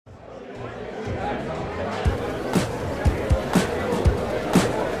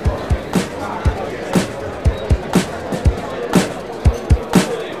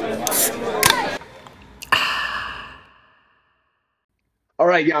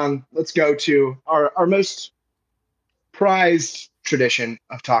Cy Young, let's go to our most prized tradition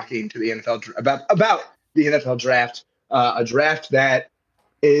of talking to the NFL about the NFL draft. A draft that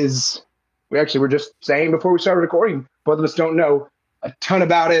is we actually were just saying before we started recording. Both of us don't know a ton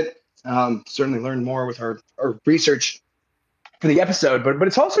about it. Certainly learned more with our research for the episode, but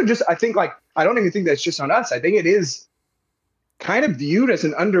it's also just I think like I don't even think that's just on us. I think it is kind of viewed as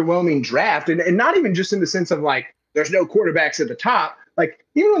an underwhelming draft, and not even just in the sense of like there's no quarterbacks at the top. Like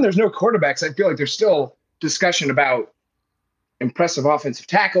even when there's no quarterbacks, I feel like there's still discussion about impressive offensive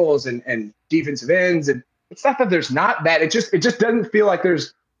tackles and defensive ends, and it's not that there's not that. It just doesn't feel like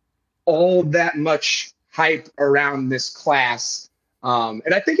there's all that much hype around this class.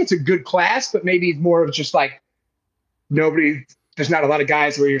 And I think it's a good class, but maybe more of just like there's not a lot of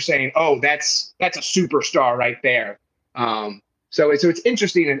guys where you're saying, oh, that's a superstar right there. So it's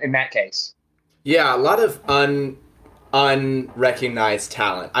interesting in that case. Yeah, a lot of unrecognized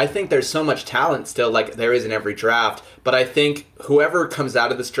talent. I think there's so much talent still, like there is in every draft, but I think whoever comes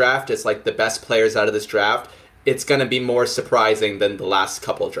out of this draft is like the best players out of this draft. It's going to be more surprising than the last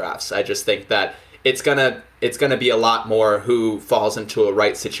couple of drafts. I just think that it's gonna be a lot more who falls into a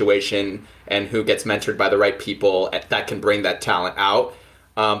right situation and who gets mentored by the right people that can bring that talent out.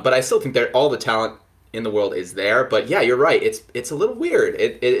 But I still think that all the talent in the world is there. But yeah, you're right. It's a little weird.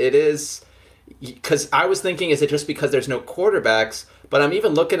 It is, because I was thinking, is it just because there's no quarterbacks? But I'm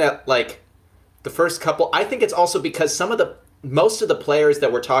even looking at like the first couple. I think it's also because most of the players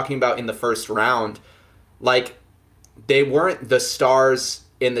that we're talking about in the first round, like they weren't the stars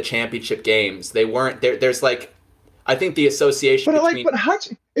in the championship games. They weren't there. There's like, I think the association. But Hutch,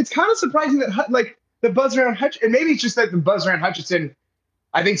 it's kind of surprising that like the buzz around Hutch, and maybe it's just that the buzz around Hutchinson.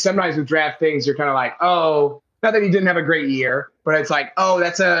 I think sometimes with draft things, you're kind of like, oh, not that he didn't have a great year, but it's like, oh,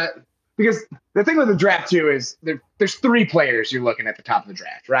 because the thing with the draft too is there's three players you're looking at the top of the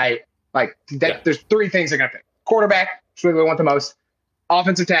draft, right? Like that, yeah. There's three things they're gonna pick: quarterback, which we want the most,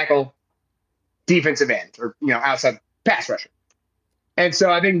 offensive tackle, defensive end, or outside pass rusher. And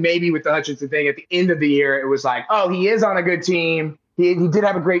so I think maybe with the Hutchinson thing at the end of the year, it was like, oh, he is on a good team. He did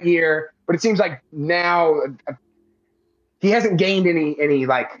have a great year, but it seems like now he hasn't gained any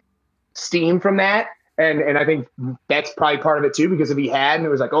like steam from that. And I think that's probably part of it too, because if he had, and it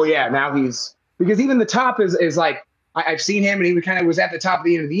was like, oh yeah, now because even the top is like, I've seen him and he kind of was at the top at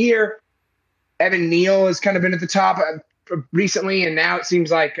the end of the year. Evan Neal has kind of been at the top recently. And now it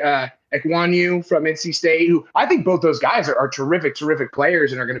seems like Ekwonu from NC State, who I think both those guys are terrific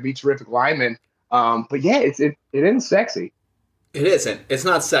players and are going to be terrific linemen. But yeah, it isn't sexy. It isn't. It's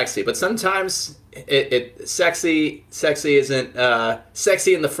not sexy, but sometimes it sexy isn't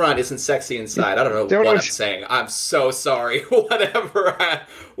sexy in the front isn't sexy inside. I don't know what I'm saying. I'm so sorry. Whatever. I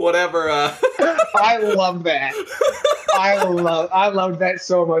love that. I love that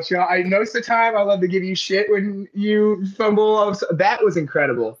so much. I notice the time. I love to give you shit when you fumble. That was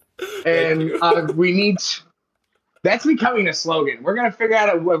incredible. And that's becoming a slogan. We're gonna figure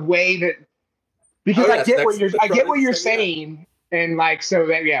out a way that, because I get what you're saying. And like, so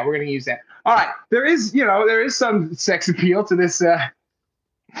that, yeah, we're going to use that. All right. There is some sex appeal to this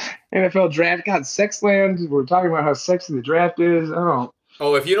NFL draft. God, Sexland. We're talking about how sexy the draft is. Oh,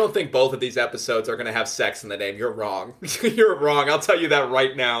 if you don't think both of these episodes are going to have sex in the name, you're wrong. You're wrong. I'll tell you that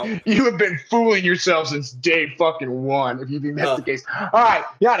right now. You have been fooling yourself since day fucking one, if you think that's the case. All right.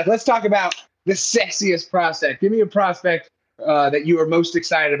 Yannick, let's talk about the sexiest prospect. Give me a prospect that you are most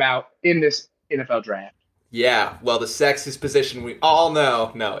excited about in this NFL draft. Yeah, well, the sexiest position we all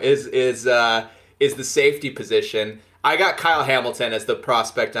know is the safety position. I got Kyle Hamilton as the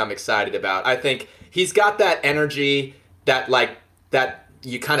prospect I'm excited about. I think he's got that energy that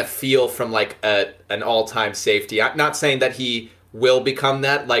you kind of feel from like an all-time safety. I'm not saying that he will become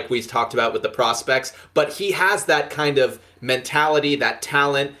that like we talked about with the prospects, but he has that kind of mentality, that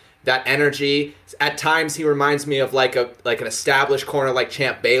talent, that energy. At times he reminds me of like an established corner like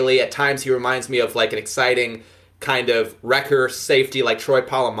Champ Bailey. At times he reminds me of like an exciting kind of wrecker safety like Troy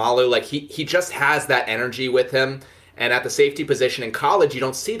Polamalu. Like he just has that energy with him. And at the safety position in college, you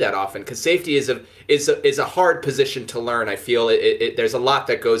don't see that often, because safety is a hard position to learn. I feel there's a lot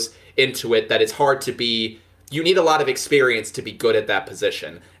that goes into it that it's hard to be. You need a lot of experience to be good at that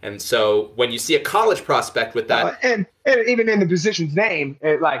position. And so when you see a college prospect with that... and even in the position's name,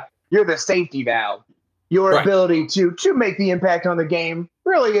 you're the safety valve. Your ability to make the impact on the game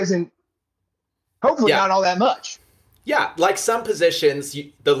really isn't, hopefully not all that much. Yeah, like some positions,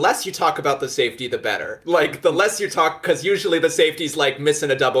 the less you talk about the safety, the better. Like the less you talk, because usually the safety's like missing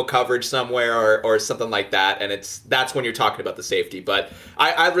a double coverage somewhere or something like that, and that's when you're talking about the safety. But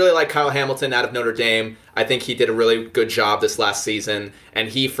I really like Kyle Hamilton out of Notre Dame. I think he did a really good job this last season, and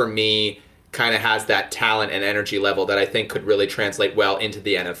he, for me, kind of has that talent and energy level that I think could really translate well into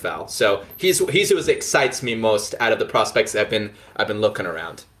the NFL. So he's who excites me most out of the prospects I've been looking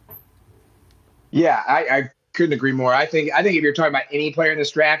around. Yeah, I couldn't agree more. I think if you're talking about any player in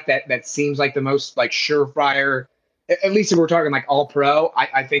this draft that seems like the most like surefire, at least if we're talking like all pro,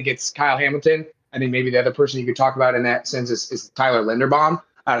 I think it's Kyle Hamilton. I think maybe the other person you could talk about in that sense is Tyler Linderbaum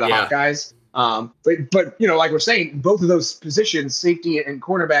out of the Hawkeyes. But like we're saying, both of those positions, safety and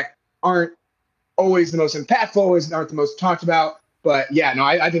cornerback, aren't always the most impactful, always aren't the most talked about. But yeah, no,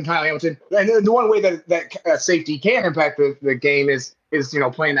 I think Kyle Hamilton, and the one way that safety can impact the game is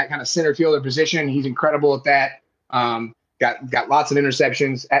playing that kind of center fielder position. He's incredible at that. Got lots of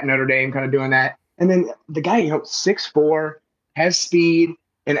interceptions at Notre Dame, kind of doing that. And then the guy, 6'4", has speed,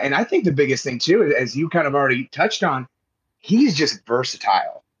 and I think the biggest thing too, as you kind of already touched on, he's just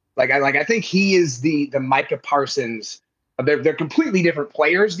versatile. I think he is the Micah Parsons. They're completely different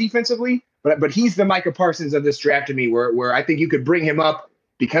players defensively, but he's the Micah Parsons of this draft to me, where I think you could bring him up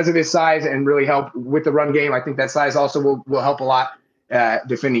because of his size and really help with the run game. I think that size also will help a lot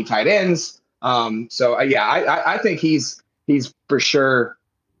defending tight ends. I think he's for sure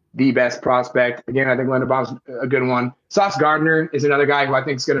the best prospect. Again, I think Linderbaum's a good one. Sauce Gardner is another guy who I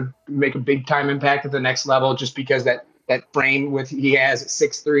think is going to make a big time impact at the next level, just because that frame he has at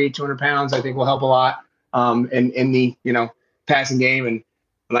 6'3", 200 pounds, I think will help a lot in the passing game. And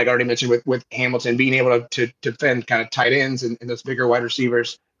like I already mentioned with Hamilton being able to defend kind of tight ends and those bigger wide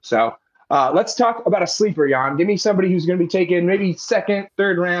receivers. So let's talk about a sleeper, Jan. Give me somebody who's going to be taken maybe second,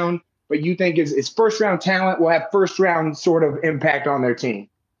 third round, but you think is first round talent, will have first round sort of impact on their team.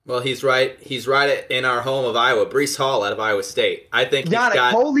 Well, he's right. He's right in our home of Iowa. Breece Hall out of Iowa State. I think he's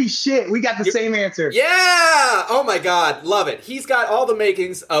got... Holy shit, we got the same answer. Yeah! Oh my God, love it. He's got all the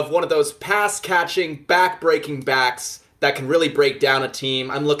makings of one of those pass-catching, back-breaking backs that can really break down a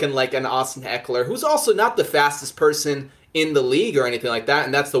team. I'm looking like an Austin Eckler, who's also not the fastest person in the league or anything like that,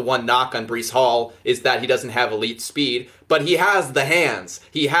 and that's the one knock on Breece Hall, is that he doesn't have elite speed, but he has the hands.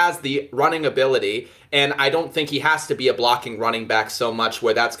 He has the running ability, and I don't think he has to be a blocking running back so much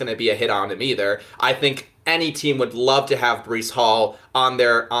where that's going to be a hit on him either. I think any team would love to have Breece Hall on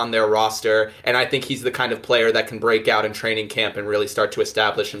their roster, and I think he's the kind of player that can break out in training camp and really start to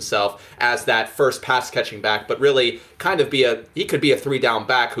establish himself as that first pass-catching back, but really kind of he could be a three-down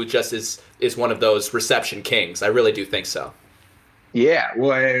back who just is one of those reception kings. I really do think so. Yeah,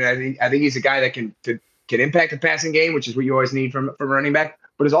 well, and I think he's a guy that can impact the passing game, which is what you always need from a running back,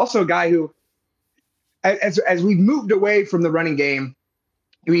 but is also a guy who, as we've moved away from the running game,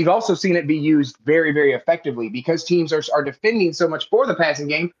 we've also seen it be used very, very effectively because teams are defending so much for the passing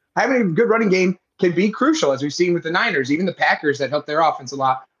game. Having a good running game can be crucial, as we've seen with the Niners, even the Packers that help their offense a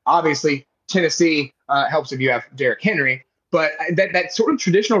lot. Obviously, Tennessee helps if you have Derrick Henry, but that sort of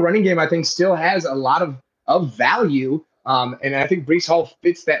traditional running game, I think, still has a lot of value. And I think Breece Hall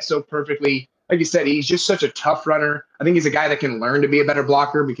fits that so perfectly. Like you said, he's just such a tough runner. I think he's a guy that can learn to be a better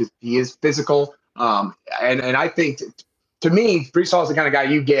blocker because he is physical. And I think, to me, Breece Hall is the kind of guy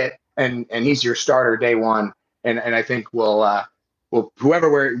you get, and he's your starter day one. And I think wherever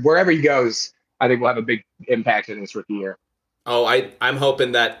he goes, I think we'll have a big impact in his rookie year. Oh, I'm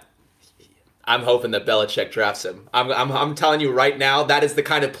hoping that Belichick drafts him. I'm telling you right now, that is the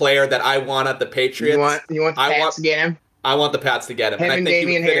kind of player that I want at the Patriots. You want the Pats to get him? I want the Pats to get him. Him and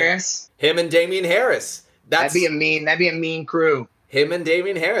Damian Harris. Him and Damian Harris. That'd be a mean crew. Him and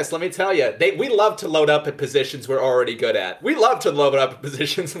Damian Harris, let me tell you, we love to load up at positions we're already good at. We love to load up at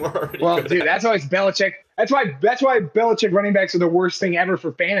positions we're already good at. Well, dude, that's always Belichick. That's why Belichick running backs are the worst thing ever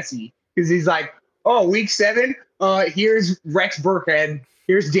for fantasy, because he's like, oh, week 7, here's Rex Burkhead,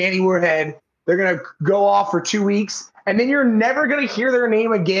 here's Danny Woodhead. They're going to go off for 2 weeks, and then you're never going to hear their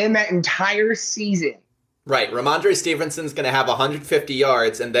name again that entire season. Right. Ramondre Stevenson's going to have 150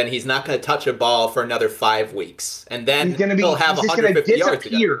 yards, and then he's not going to touch a ball for another 5 weeks. And then he'll have 150 yards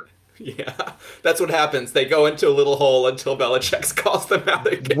again. Yeah, that's what happens. They go into a little hole until Belichick calls them out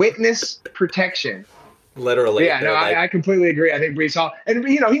again. Witness protection. Literally. Yeah, no, I completely agree. I think Breece Hall, and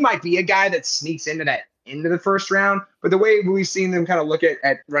he might be a guy that sneaks into the first round, but the way we've seen them kind of look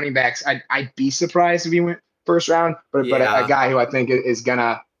at running backs, I'd be surprised if he went first round, but a guy who I think is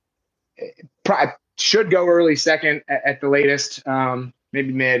gonna probably should go early second at the latest,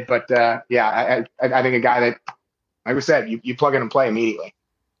 maybe mid, but I think a guy that, like we said, you plug in and play immediately.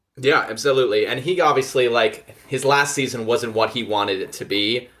 Yeah, absolutely. And he obviously, like, his last season wasn't what he wanted it to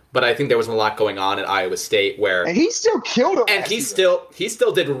be, but I think there was a lot going on at Iowa State And where, he still killed it and last season. he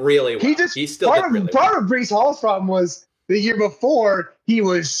still did really well. He just He still did really well. part of Brees Hall's problem was the year before he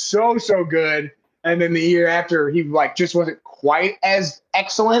was so good, and then the year after he like just wasn't quite as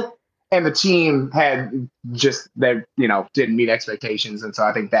excellent, and the team had just that didn't meet expectations, and so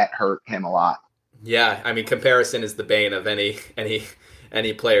I think that hurt him a lot. Yeah, I mean, comparison is the bane of any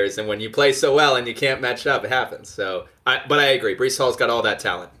players, and when you play so well and you can't match up, it happens. But I agree. Brees Hall's got all that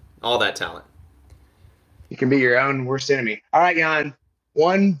talent. You can be your own worst enemy. All right, Jan.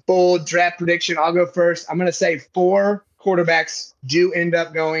 One bold draft prediction. I'll go first. I'm going to say 4 quarterbacks do end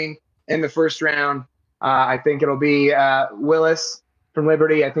up going in the first round. I think it'll be Willis from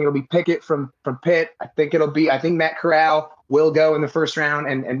Liberty. I think it'll be Pickett from Pitt. I think Matt Corral will go in the first round.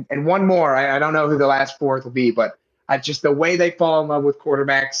 And one more. I don't know who the last 4th will be, but just the way they fall in love with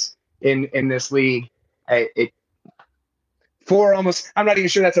quarterbacks in this league, 4 almost. I'm not even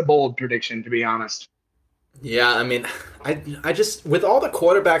sure that's a bold prediction, to be honest. Yeah, I mean, I just, with all the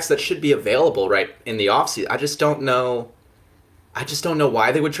quarterbacks that should be available right in the offseason, I just don't know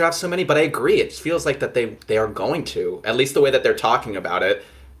why they would draft so many, but I agree. It just feels like that they are going to, at least the way that they're talking about it.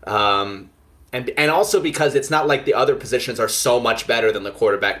 And also because it's not like the other positions are so much better than the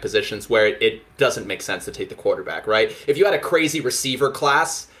quarterback positions where it doesn't make sense to take the quarterback, right? If you had a crazy receiver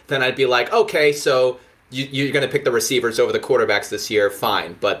class, then I'd be like, okay, so you're going to pick the receivers over the quarterbacks this year,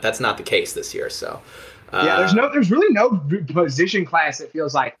 fine. But that's not the case this year, so... yeah, there's really no position class that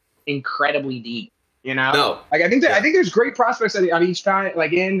feels like incredibly deep. No. Like I think there's great prospects on each time,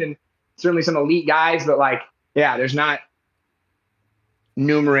 like and certainly some elite guys, but like there's not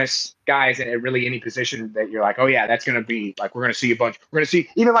numerous guys at really any position that you're like, oh yeah, that's gonna be like we're gonna see a bunch. We're gonna see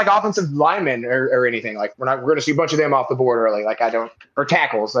even like offensive linemen or anything. Like we're gonna see a bunch of them off the board early. Like or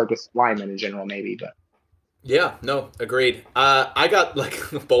tackles, like just linemen in general maybe, but. Yeah, no, agreed. I got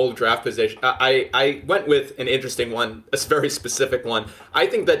like a bold draft position. I went with an interesting one, a very specific one. I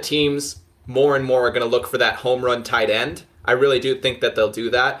think that teams more and more are going to look for that home run tight end. I really do think that they'll do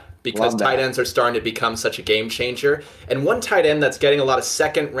that because tight ends are starting to become such a game changer. And one tight end that's getting a lot of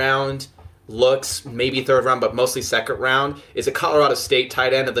second round looks, maybe third round, but mostly second round, is a Colorado State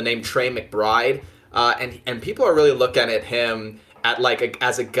tight end of the name Trey McBride. And people are really looking at him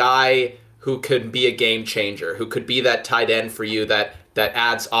as a guy who could be a game changer, who could be that tight end for you that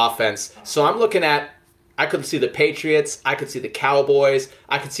adds offense. So I'm looking at, I could see the Patriots, I could see the Cowboys,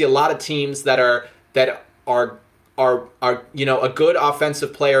 I could see a lot of teams that are a good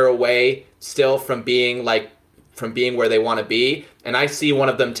offensive player away still from being where they want to be. And I see one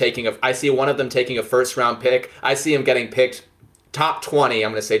of them taking a first round pick. I see him getting picked top 20.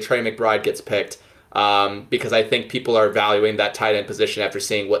 I'm going to say Trey McBride gets picked because I think people are valuing that tight end position after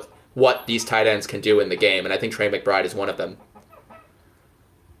seeing what these tight ends can do in the game, and I think Trey McBride is one of them.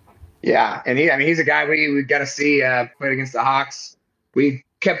 Yeah, and he's a guy we got to see play against the Hawks. We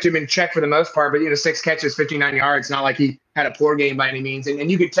kept him in check for the most part, but 6 catches, 59 yards. Not like he had a poor game by any means,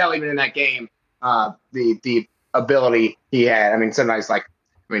 and you could tell even in that game the ability he had. I mean, sometimes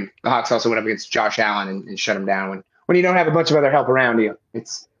the Hawks also went up against Josh Allen and shut him down when you don't have a bunch of other help around you.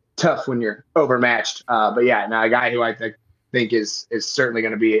 It's tough when you're overmatched. But yeah, now a guy who I think is certainly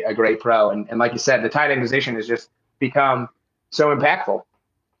going to be a great pro. And like you said, the tight end position has just become so impactful.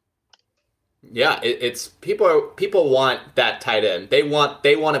 Yeah, it's people want that tight end. They want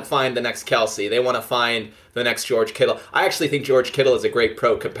to find the next Kelsey. They want to find the next George Kittle. I actually think George Kittle is a great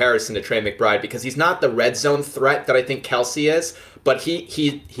pro comparison to Trey McBride because he's not the red zone threat that I think Kelsey is, but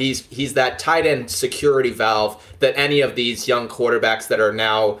he's that tight end security valve that any of these young quarterbacks that are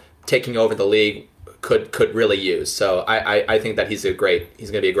now taking over the league could really use. So I think that he's going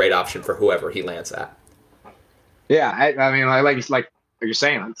to be a great option for whoever he lands at. Yeah, I mean, like you're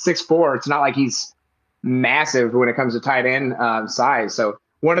saying, 6'4", it's not like he's massive when it comes to tight end size. So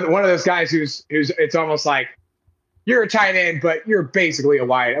one of those guys who's it's almost like you're a tight end, but you're basically a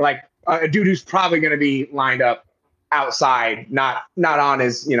wide, like a dude who's probably going to be lined up outside, not on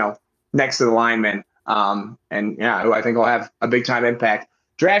his next to the lineman. And yeah, who I think will have a big time impact.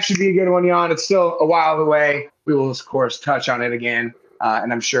 Draft should be a good one, Jan. It's still a while away. We will, of course, touch on it again.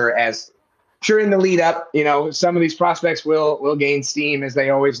 And I'm sure in the lead up, some of these prospects will gain steam as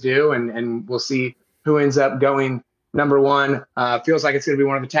they always do. And we'll see who ends up going number one. Feels like it's going to be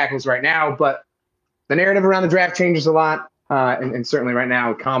one of the tackles right now. But the narrative around the draft changes a lot. And certainly right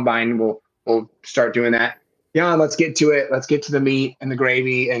now, Combine will start doing that. Jan, let's get to it. Let's get to the meat and the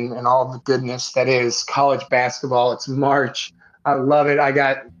gravy and all the goodness that is college basketball. It's March. I love it. I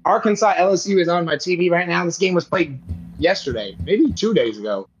got Arkansas LSU is on my TV right now. This game was played yesterday, maybe 2 days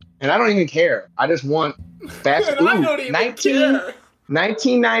ago. And I don't even care. I just want And I don't even care.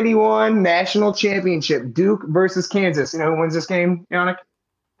 1991 national championship, Duke versus Kansas. You know who wins this game, Yannick?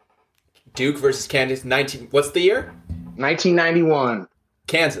 Duke versus Kansas. What's the year? 1991.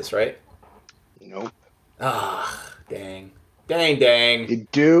 Kansas, right? Nope. Ah, dang. Dang. The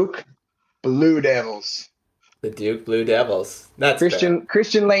Duke Blue Devils. The Duke Blue Devils. That's Christian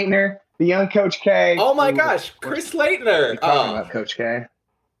Laettner, the young Coach K. Oh my gosh, Chris Laettner. Talking about Coach K.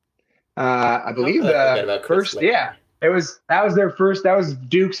 I believe the first. Yeah, that was their first. That was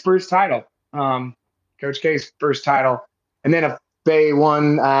Duke's first title. Coach K's first title, and then they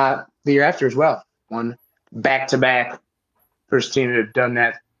won the year after as well. Won back-to-back. First team that had done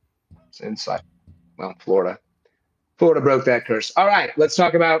that since Florida. Florida broke that curse. All right, let's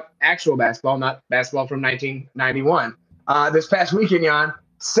talk about actual basketball, not basketball from 1991. This past weekend, Jan,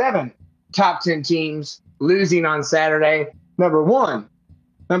 7 top 10 teams losing on Saturday. Number 1,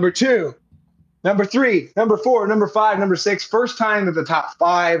 number 2, number 3, number 4, number 5, number 6. First time that the top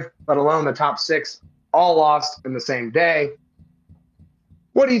 5, let alone the top 6, all lost in the same day.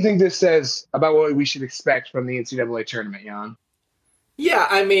 What do you think this says about what we should expect from the NCAA tournament, Jan? Yeah,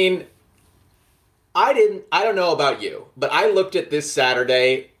 I mean, I don't know about you, but I looked at this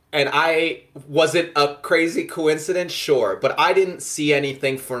Saturday and was it a crazy coincidence? Sure, but I didn't see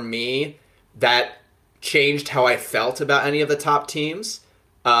anything for me that changed how I felt about any of the top teams.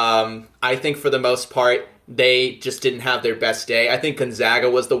 I think for the most part, they just didn't have their best day. I think Gonzaga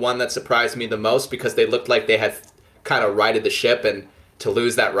was the one that surprised me the most because they looked like they had kind of righted the ship, and to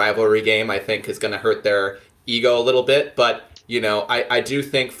lose that rivalry game, I think, is going to hurt their ego a little bit. But, I do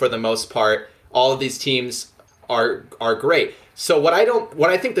think for the most part, all of these teams are great. So what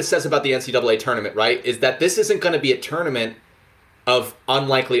I think this says about the NCAA tournament, right, is that this isn't going to be a tournament of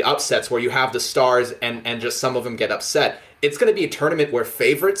unlikely upsets where you have the stars and just some of them get upset. It's going to be a tournament where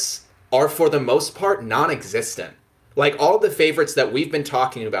favorites are, for the most part, non-existent. Like all the favorites that we've been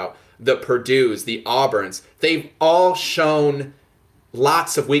talking about, the Purdues, the Auburns, they've all shown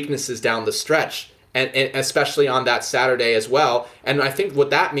lots of weaknesses down the stretch, and especially on that Saturday as well. And I think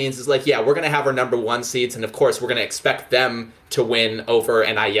what that means is like, yeah, we're going to have our number 1 seeds, and of course we're going to expect them to win over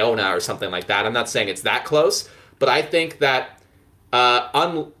an Iona or something like that. I'm not saying it's that close, but I think that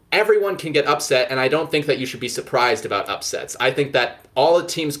everyone can get upset, and I don't think that you should be surprised about upsets. I think that all the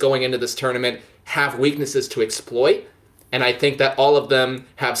teams going into this tournament have weaknesses to exploit, and I think that all of them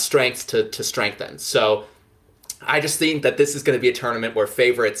have strengths to strengthen. So I just think that this is going to be a tournament where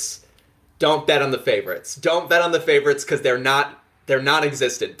favorites, don't bet on the favorites. Don't bet on the favorites because they're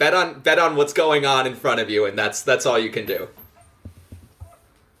non-existent. Bet on what's going on in front of you, and that's all you can do.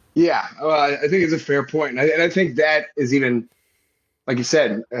 Yeah, I think it's a fair point. And I think that is even, like you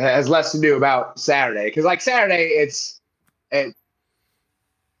said, has less to do about Saturday. Because like Saturday,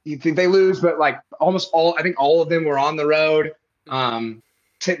 you think they lose, but like I think all of them were on the road.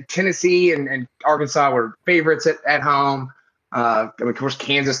 Tennessee and Arkansas were favorites at home. Of course,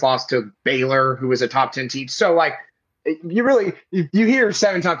 Kansas lost to Baylor, who was a top 10 team. So like, you hear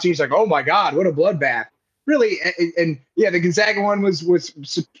 7 top teams like, oh my God, what a bloodbath. Really, and yeah, the Gonzaga one was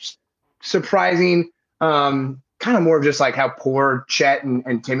surprising. Kind of more of just like how poor Chet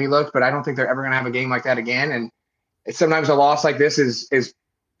and Timmy looked, but I don't think they're ever going to have a game like that again. And sometimes a loss like this is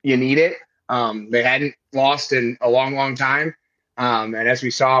you need it. They hadn't lost in a long, long time. And as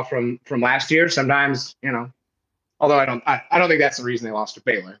we saw from last year, sometimes, although I don't think that's the reason they lost to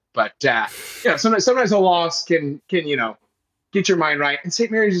Baylor, but sometimes a loss can get your mind right. And St.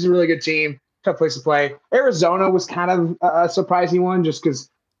 Mary's is a really good team, tough place to play. Arizona was kind of a surprising one just because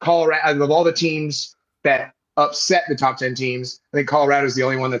Colorado, of all the teams that upset the top 10 teams, I think Colorado is the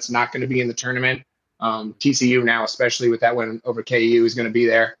only one that's not going to be in the tournament. TCU now, especially with that win over KU, is going to be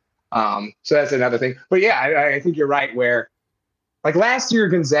there. So that's another thing. But yeah, I think you're right where like last year,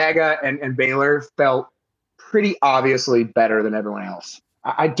 Gonzaga and Baylor felt pretty obviously better than everyone else.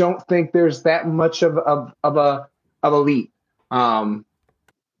 I don't think there's that much of a leap.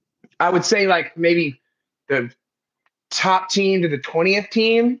 I would say like maybe the top team to the 20th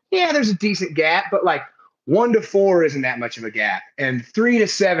team. Yeah, there's a decent gap, but like 1 to 4 isn't that much of a gap, and 3 to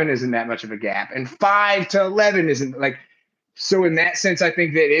 7 isn't that much of a gap, and 5 to 11 isn't like. So in that sense, I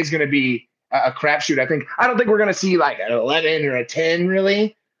think that it is going to be a crapshoot. I don't think we're going to see like an 11 or a 10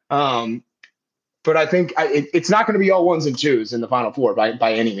 really. But I think it's not going to be all 1s and 2s in the Final Four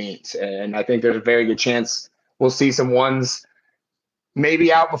by any means. And I think there's a very good chance we'll see some 1s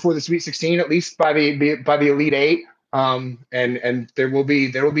maybe out before the Sweet 16, at least by the Elite 8. And there will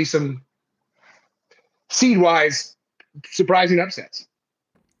be some seed-wise surprising upsets.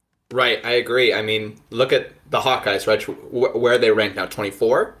 Right, I agree. I mean, look at the Hawkeyes, right? Where are they ranked now?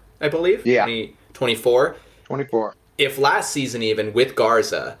 24? I believe. Yeah. 2024. 24. If last season, even with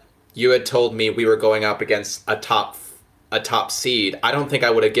Garza, you had told me we were going up against a top seed, I don't think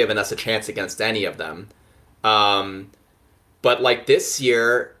I would have given us a chance against any of them. But like this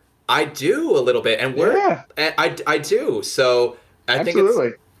year, I do a little bit, and I do. So I think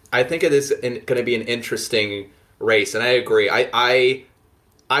it is going to be an interesting race, and I agree.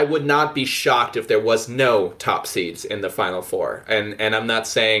 I would not be shocked if there was no top seeds in the Final Four, and I'm not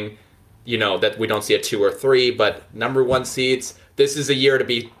saying, that we don't see a 2 or 3, but number 1 seeds. This is a year to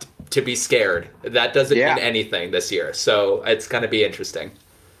be scared. That doesn't mean anything this year, so it's going to be interesting.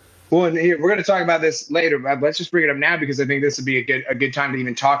 Well, and we're going to talk about this later, but let's just bring it up now because I think this would be a good time to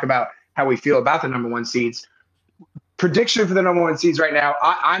even talk about how we feel about the number 1 seeds. Prediction for the number 1 seeds right now,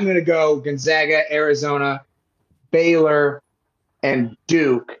 I'm going to go Gonzaga, Arizona, Baylor, and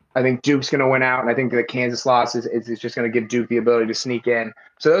Duke. I think Duke's going to win out, and I think the Kansas loss is just going to give Duke the ability to sneak in.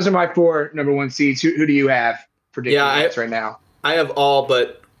 So those are my 4 number 1 seeds. Who do you have predicting right now? I have all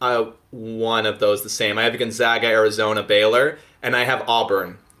but one of those the same. I have Gonzaga, Arizona, Baylor, and I have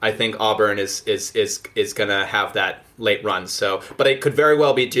Auburn. I think Auburn is going to have that late run. So, but it could very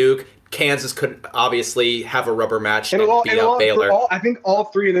well be Duke. Kansas could obviously have a rubber match and beat out Baylor. I think all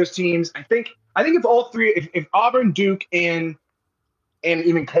 3 of those teams. I think if all 3, if Auburn, Duke, and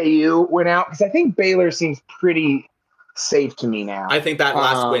even KU went out, because I think Baylor seems pretty safe to me now. I think that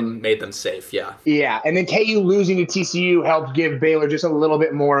last win made them safe. Yeah. Yeah, and then KU losing to TCU helped give Baylor just a little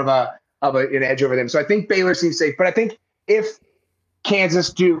bit more of an edge over them. So I think Baylor seems safe, but I think if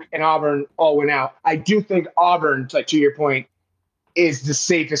Kansas, Duke, and Auburn all went out, I do think Auburn, like to your point, is the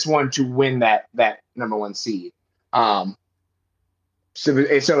safest one to win that number 1 seed. So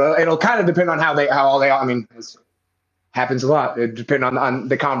it'll kind of depend on how all they. I mean, it happens a lot. It depends on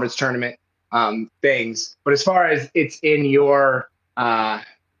the conference tournament things. But as far as it's in your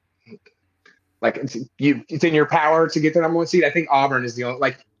it's in your power to get the number 1 seed, I think Auburn is the only.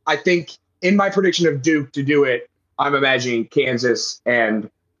 Like I think in my prediction of Duke to do it, I'm imagining Kansas and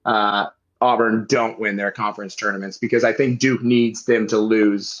Auburn don't win their conference tournaments because I think Duke needs them to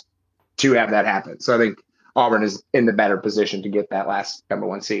lose to have that happen. So I think Auburn is in the better position to get that last number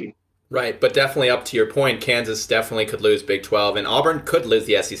 1 seed. Right, but definitely up to your point, Kansas definitely could lose Big 12, and Auburn could lose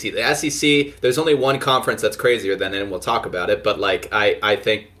the SEC. The SEC, there's only one conference that's crazier than it, and we'll talk about it, but I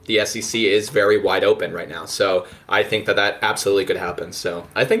think the SEC is very wide open right now. So I think that absolutely could happen. So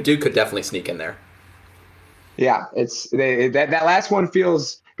I think Duke could definitely sneak in there. Yeah, that last one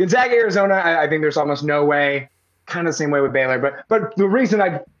feels Gonzaga, Arizona. I think there's almost no way. Kind of the same way with Baylor, but the reason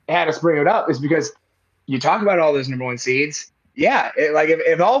I had us bring it up is because you talk about all those number 1 seeds. Yeah,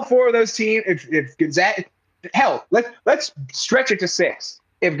 if all 4 of those teams, if Gonzaga, hell, let's stretch it to 6.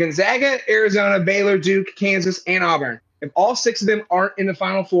 If Gonzaga, Arizona, Baylor, Duke, Kansas, and Auburn, if all 6 of them aren't in the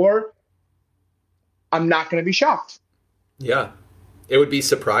Final Four, I'm not going to be shocked. Yeah. It would be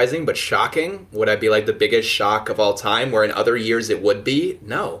surprising, but shocking. Would I be like the biggest shock of all time, where in other years it would be?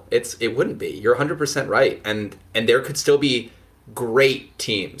 No, it wouldn't be. You're 100% right. And there could still be great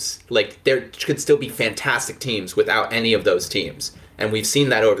teams. Like there could still be fantastic teams without any of those teams. And we've seen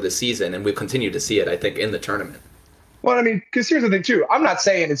that over the season, and we'll continue to see it, I think, in the tournament. Well, I mean, because here's the thing, too. I'm not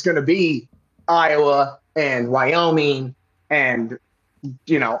saying it's going to be Iowa and Wyoming and,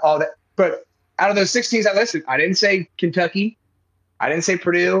 all that. But out of those 6 teams I listed, I didn't say Kentucky. I didn't say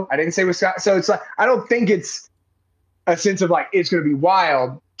Purdue. I didn't say Wisconsin. So it's like, I don't think it's a sense of like, it's going to be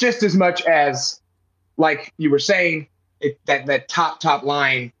wild just as much as, like you were saying, that top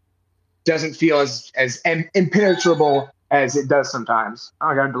line doesn't feel as impenetrable as it does sometimes. Oh,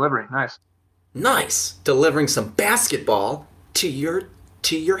 I got a delivery. Nice. Delivering some basketball to your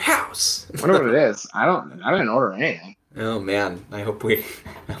house. I wonder what it is. I didn't order anything. Oh man. I hope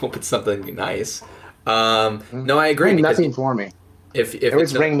it's something nice. No, I agree. Nothing for me. If it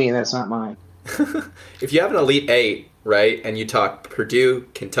was ring me and that's not mine. If you have an Elite 8, right, and you talk Purdue,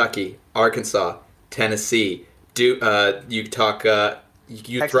 Kentucky, Arkansas, Tennessee, you talk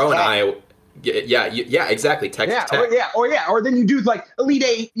you throw an Iowa. Yeah, exactly. Texas Tech. Or then you do like Elite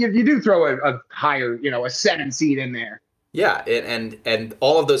 8. You do throw a higher, a 7 seed in there. Yeah, and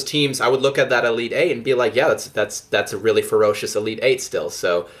all of those teams, I would look at that Elite 8 and be like, yeah, that's a really ferocious Elite 8 still.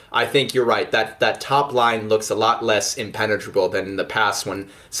 So I think you're right. That top line looks a lot less impenetrable than in the past, when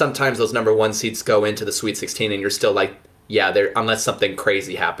sometimes those number 1 seeds go into the Sweet 16 and you're still like, yeah, unless something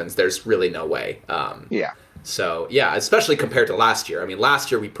crazy happens, there's really no way. Yeah. So yeah, especially compared to last year. I mean,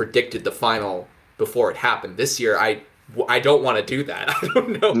 last year we predicted the final before it happened. This year, I don't want to do that. I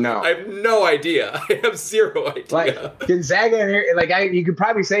don't know. No. I have no idea. I have zero idea. Like Gonzaga and you could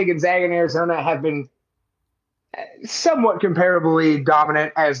probably say Gonzaga and Arizona have been somewhat comparably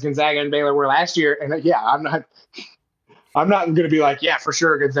dominant as Gonzaga and Baylor were last year. And yeah, I'm not going to be like, yeah, for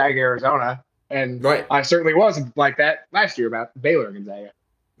sure, Gonzaga, Arizona. And Right. I certainly wasn't like that last year about Baylor and Gonzaga.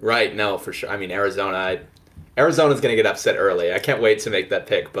 Right. No, for sure. I mean, Arizona's going to get upset early. I can't wait to make that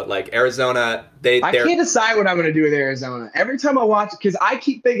pick. But like Arizona, I can't decide what I'm going to do with Arizona. Every time I watch, because I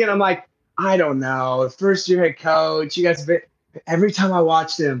keep thinking, I'm like, I don't know, first year head coach, you guys. Every time I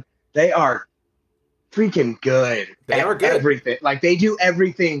watch them, they are freaking good. They are good. Everything. Like they do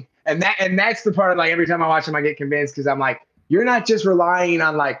everything, and that's the part of like every time I watch them, I get convinced because I'm like, you're not just relying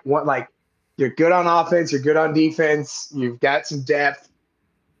on like what like you're good on offense, you're good on defense, you've got some depth.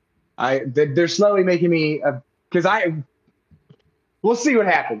 They're slowly making me because we'll see what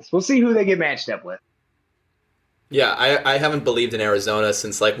happens. We'll see who they get matched up with. Yeah, I haven't believed in Arizona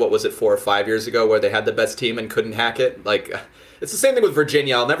since like what was it 4 or 5 years ago where they had the best team and couldn't hack it. Like it's the same thing with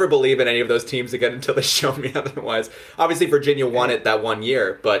Virginia. I'll never believe in any of those teams again until they show me otherwise. Obviously, Virginia won it that 1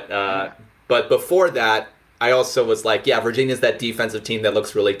 year, but before that, I also was like, yeah, Virginia's that defensive team that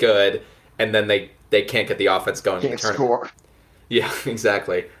looks really good, and then they can't get the offense going in the tournament. Score. Yeah,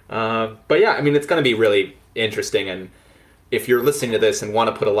 exactly. But yeah, I mean, it's going to be really interesting, and if you're listening to this and want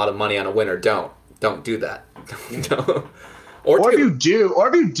to put a lot of money on a winner, don't do that. Or if you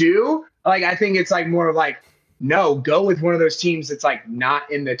do, like I think it's like more of like, no, go with one of those teams that's like not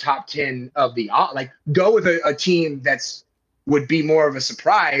in the top 10 of the like go with a team that's would be more of a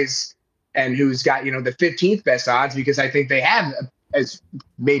surprise and who's got, you know, the 15th best odds, because I think they have as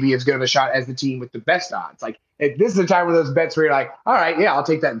maybe as good of a shot as the team with the best odds. Like this is the time of those bets where you're like, all right, yeah, I'll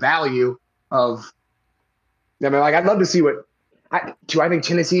take that value of. I mean, like I'd love to see what. Do I think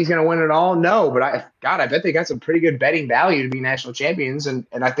Tennessee is going to win it all? No, but I bet they got some pretty good betting value to be national champions, and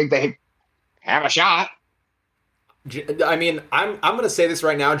I think they have a shot. I mean, I'm going to say this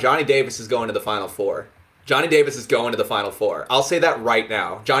right now. Johnny Davis is going to the Final Four. Johnny Davis is going to the Final Four. I'll say that right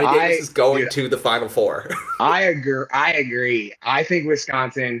now. Johnny Davis is going to the Final Four. I agree. I think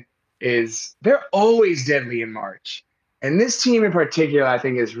Wisconsin they're always deadly in March. And this team in particular, I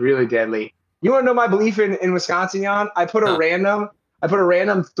think, is really deadly. You want to know my belief in Wisconsin, Jan? I put a random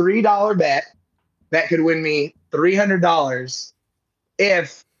 $3 bet that could win me $300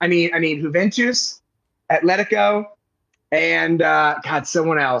 if I need Juventus, Atletico, and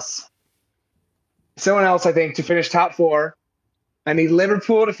someone else I think to finish top 4. I need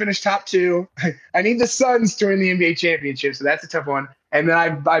Liverpool to finish top 2. I need the Suns to win the NBA championship, so that's a tough one. And then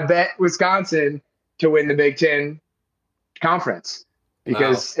I bet Wisconsin to win the Big Ten conference.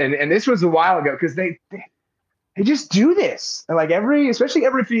 Because and this was a while ago because they just do this. And like especially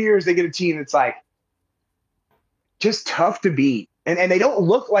every few years they get a team that's like just tough to beat. And they don't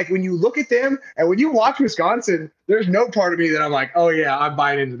look like, when you look at them and when you watch Wisconsin, there's no part of me that I'm like, oh yeah, I'm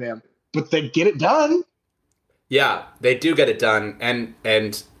buying into them. But they get it done. Yeah, they do get it done,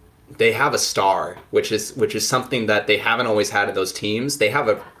 and they have a star, which is something that they haven't always had in those teams. They have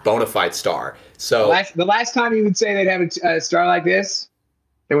a bona fide star. So the last time you would say they'd have a star like this,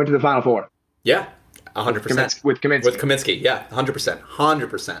 they went to the Final Four. Yeah, 100%. With Kaminsky. Yeah,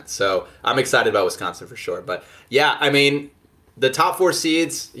 100%. So I'm excited about Wisconsin for sure. But yeah, I mean, the top 4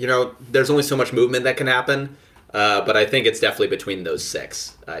 seeds, you know, there's only so much movement that can happen. But I think it's definitely between those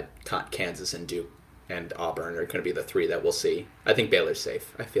 6. Kansas and Duke and Auburn are going to be the 3 that we'll see. I think Baylor's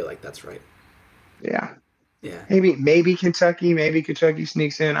safe. I feel like that's right. Yeah. Yeah. Maybe Kentucky. Maybe Kentucky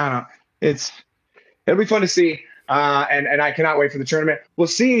sneaks in. I don't know. It'll be fun to see. And I cannot wait for the tournament. We'll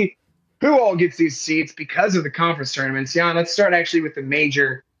see who all gets these seats because of the conference tournaments. Jan, let's start actually with the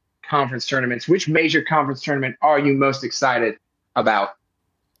major conference tournaments. Which major conference tournament are you most excited about?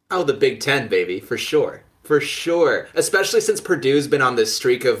 Oh, the Big Ten, baby, for sure. For sure. Especially since Purdue's been on this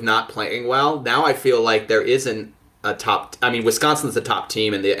streak of not playing well. Now I feel like there isn't a top... I mean, Wisconsin's the top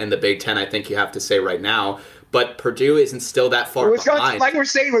team in the Big Ten, I think you have to say right now. But Purdue isn't still that far behind. Like we're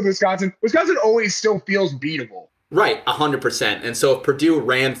saying with Wisconsin always still feels beatable. Right, 100%. And so if Purdue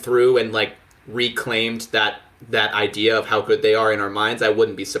ran through and like reclaimed that idea of how good they are in our minds, I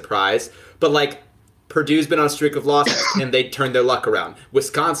wouldn't be surprised. But like Purdue's been on a streak of losses and they turned their luck around.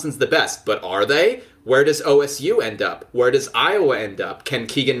 Wisconsin's the best, but are they? Where does OSU end up? Where does Iowa end up? Can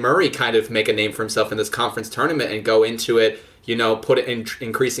Keegan Murray kind of make a name for himself in this conference tournament and go into it, you know, put it in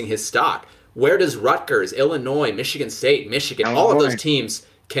increasing his stock? Where does Rutgers, Illinois, Michigan State, Michigan, all of those teams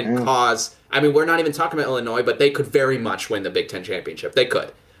can cause... I mean, we're not even talking about Illinois, but they could very much win the Big Ten championship. They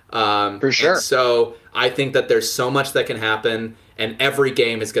could. For sure. So I think that there's so much that can happen, and every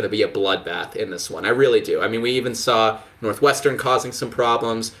game is going to be a bloodbath in this one. I really do. I mean, we even saw Northwestern causing some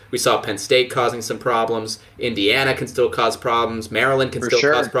problems. We saw Penn State causing some problems. Indiana can still cause problems. Maryland can still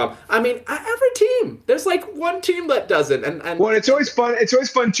cause problems. I mean, every team team. There's like one team that doesn't. And well, it's always fun. It's always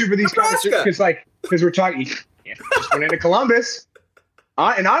fun too for these conversations because we're talking. Just went into Columbus,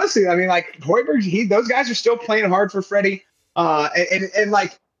 and honestly, I mean, like Hoiberg, those guys are still playing hard for Freddie, and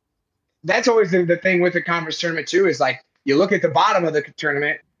like that's always the thing with the conference tournament too. Is like you look at the bottom of the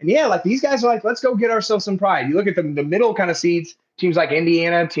tournament, and yeah, like these guys are like, let's go get ourselves some pride. You look at the middle kind of seeds, teams like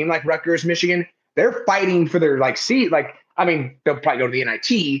Indiana, team like Rutgers, Michigan, they're fighting for their like seed. Like, I mean, they'll probably go to the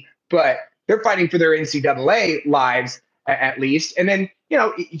NIT, but they're fighting for their NCAA lives at least. And then, you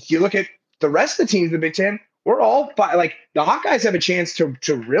know, you look at the rest of the teams in the Big Ten, we're all like the Hawkeyes have a chance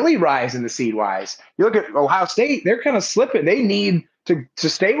to really rise in the seed wise. You look at Ohio State, they're kind of slipping. They need to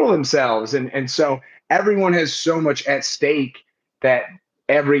stable themselves. And so everyone has so much at stake that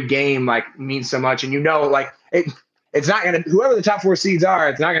every game like means so much. And, you know, like it's not going to, whoever the top 4 seeds are,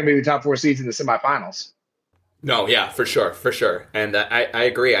 it's not going to be the top 4 seeds in the semifinals. No, yeah, for sure. And I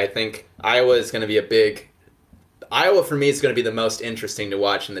agree. I think Iowa is going to be Iowa for me is going to be the most interesting to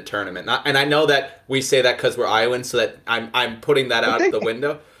watch in the tournament. And I know that we say that because we're Iowans, so that I'm putting that out the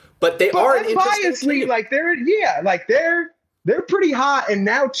window. But they are an interesting team. Like they're pretty hot. And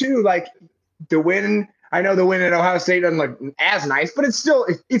now too, like the win. I know the win at Ohio State doesn't look as nice, but it's still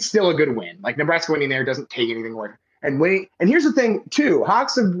a good win. Like Nebraska winning there doesn't take anything away. And here's the thing too: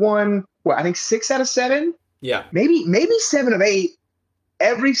 Hawks have won I think 6 out of 7. Yeah, maybe 7 of 8.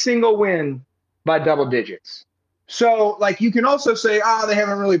 Every single win by double digits. So like you can also say, they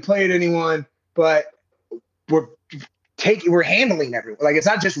haven't really played anyone, but we're handling everyone. Like it's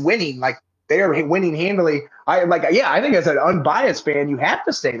not just winning; like they are winning handily. I think as an unbiased fan, you have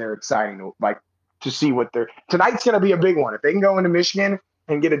to stay there exciting, like to see what tonight's going to be a big one. If they can go into Michigan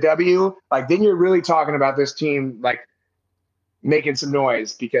and get a W, like then you're really talking about this team like making some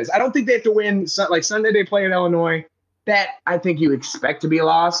noise, because I don't think they have to win. Like Sunday they play in Illinois. That I think you expect to be a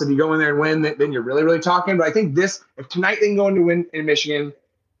loss. If you go in there and win, then you're really, really talking. But I think if tonight they can go into win in Michigan,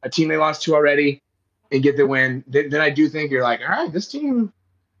 a team they lost to already, and get the win, then I do think you're like, all right, this team,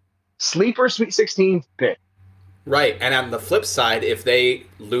 sleeper Sweet 16 pick. Right. And on the flip side, if they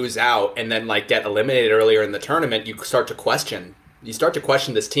lose out and then like get eliminated earlier in the tournament, you start to question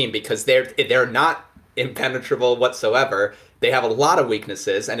this team, because they're not impenetrable whatsoever. They have a lot of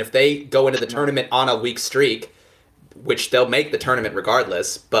weaknesses. And if they go into the tournament on a weak streak, which they'll make the tournament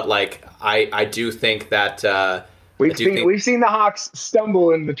regardless, but like I do think that we've seen the Hawks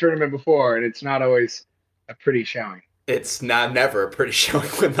stumble in the tournament before, and it's not always a pretty showing. It's never a pretty showing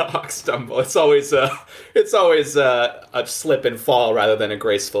when the Hawks stumble. It's always a slip and fall rather than a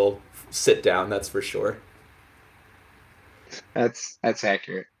graceful sit down. That's for sure. That's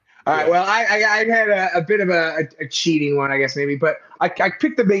accurate. All right. Well, I had a bit of a cheating one, I guess maybe, but I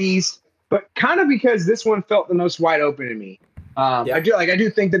picked the Big East. But kind of because this one felt the most wide open to me. I do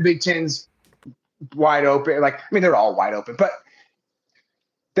think the Big Ten's wide open. Like, I mean, they're all wide open, but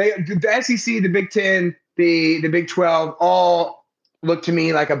the SEC, the Big Ten, the Big 12, all look to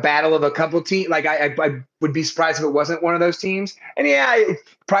me like a battle of a couple teams. Like I would be surprised if it wasn't one of those teams. And yeah, it'd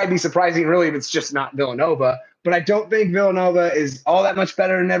probably be surprising really if it's just not Villanova. But I don't think Villanova is all that much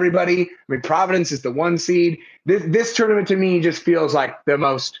better than everybody. I mean, Providence is the 1 seed. This tournament to me just feels like the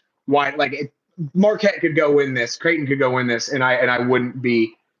most wide. Like Marquette could go win this, Creighton could go win this, and I wouldn't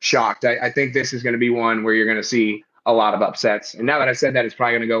be shocked. I think this is going to be one where you're going to see a lot of upsets. And now that I said that, it's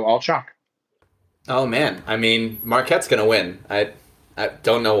probably going to go all chalk. Oh man, I mean, Marquette's going to win. I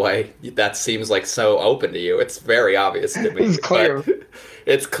don't know why that seems like so open to you. It's very obvious to me. It's clear.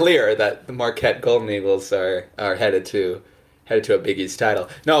 It's clear that the Marquette Golden Eagles are headed to a Big East title.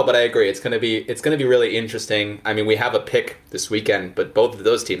 No, but I agree. It's gonna be really interesting. I mean, we have a pick this weekend, but both of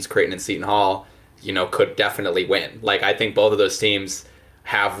those teams, Creighton and Seton Hall, could definitely win. Like, I think both of those teams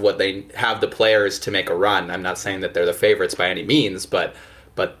have the players to make a run. I'm not saying that they're the favorites by any means, but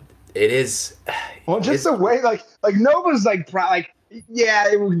it is. Well, just the way like Nova's yeah,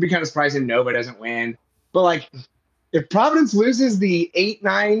 it would be kind of surprising Nova doesn't win, but like, if Providence loses the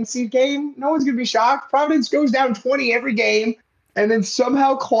 8-9 seed game, no one's going to be shocked. Providence goes down 20 every game and then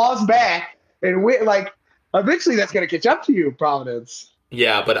somehow claws back and win. Like, eventually that's going to catch up to you, Providence.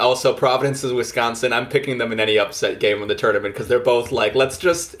 Yeah, but also Providence is Wisconsin. I'm picking them in any upset game in the tournament because they're both like, let's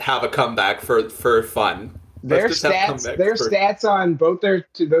just have a comeback for fun. Their stats on both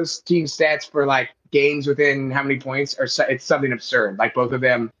those teams' stats for like games within how many points it's something absurd. Like both of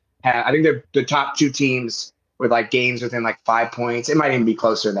them have, I think they're the top 2 teams with like games within like 5 points. It might even be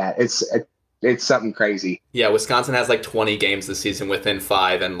closer than that. It's something crazy. Yeah, Wisconsin has like 20 games this season within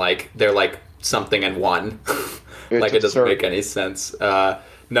 5, and like they're like something and 1. Like it doesn't make any sense.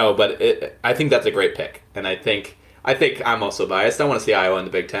 No, but I think that's a great pick, and I think I think I'm also biased. I want to see Iowa in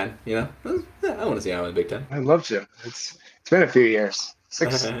the Big Ten. You know, I want to see Iowa in the Big Ten. I'd love to. It's been a few years.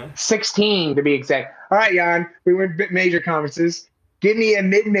 16 to be exact. All right, Jan, we went major conferences. Give me a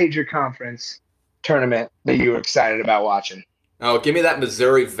mid-major conference tournament that you were excited about watching. Oh, give me that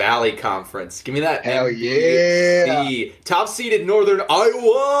Missouri Valley Conference. Give me that Hell MVC. yeah. Top seeded Northern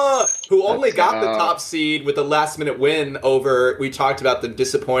Iowa, who only got the top seed with the last-minute win over, we talked about the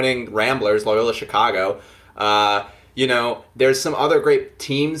disappointing Ramblers, Loyola Chicago. You know, there's some other great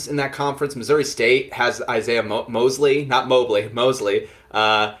teams in that conference. Missouri State has Isaiah Mosley, not Mobley, Mosley.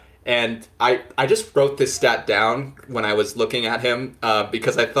 And I just wrote this stat down when I was looking at him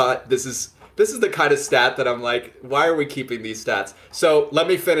because I thought this is the kind of stat that I'm like, why are we keeping these stats? So let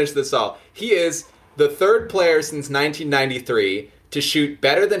me finish this all. He is the third player since 1993 to shoot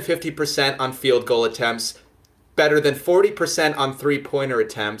better than 50% on field goal attempts, better than 40% on three-pointer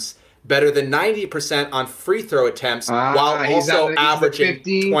attempts, better than 90% on free throw attempts, while also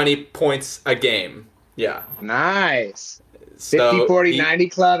averaging 20 points a game. Yeah. Nice. So 50, 40, 90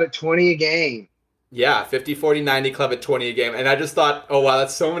 club at 20 a game. Yeah, 50, 40, 90 club at 20 a game. And I just thought, oh, wow,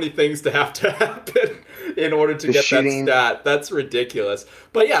 that's so many things to happen in order to get shooting, that stat. That's ridiculous.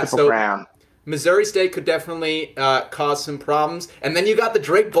 But yeah, so Brown. Missouri State could definitely cause some problems. And then you got the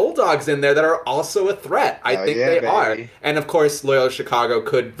Drake Bulldogs in there that are also a threat. I think they are. And, of course, Loyola Chicago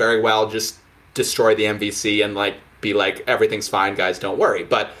could very well just destroy the MVC and, like, be like, everything's fine, guys, don't worry.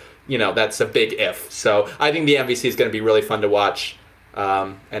 But, you know, that's a big if. So I think the MVC is going to be really fun to watch.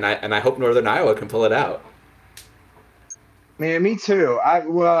 And I hope Northern Iowa can pull it out. Man, me too.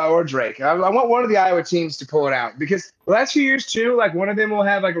 Or Drake. I want one of the Iowa teams to pull it out because the last few years too, like one of them will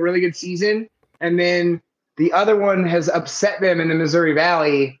have like a really good season, and then the other one has upset them in the Missouri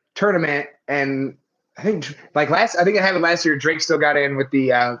Valley tournament. And I think it happened last year. Drake still got in with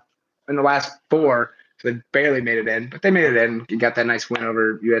the in the last four, so they barely made it in, but they made it in. You got that nice win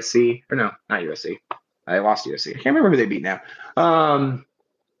over USC, or no, not USC. I lost USC. I can't remember who they beat now.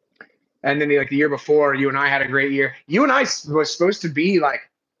 And then the year before, UNI had a great year. UNI was supposed to be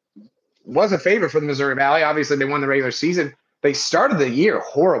was a favorite for the Missouri Valley. Obviously, they won the regular season. They started the year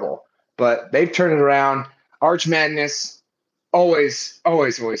horrible, but they've turned it around. Arch Madness, always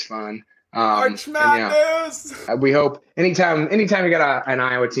fun. Arch Madness. We hope anytime we got an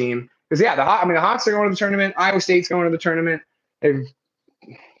Iowa team, because the Hawks are going to the tournament. Iowa State's going to the tournament. They've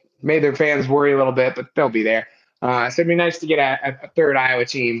made their fans worry a little bit, but they'll be there. So it'd be nice to get a third Iowa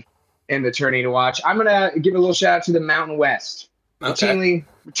team in the tourney to watch. I'm going to give a little shout out to the Mountain West. Okay.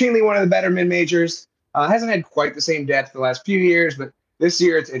 Routinely one of the better mid-majors. Hasn't had quite the same depth the last few years, but this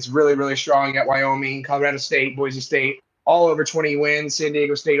year it's really, really strong. You got Wyoming, Colorado State, Boise State, all over 20 wins. San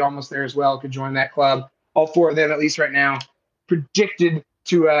Diego State almost there as well, could join that club. All four of them, at least right now, predicted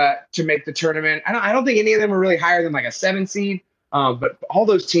to make the tournament. I don't think any of them are really higher than like a 7 seed. But all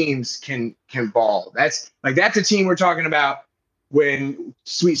those teams can ball. That's a team we're talking about when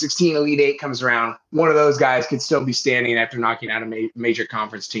Sweet 16 Elite 8 comes around. One of those guys could still be standing after knocking out a major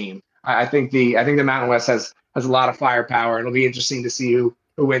conference team. I think the Mountain West has a lot of firepower. It'll be interesting to see who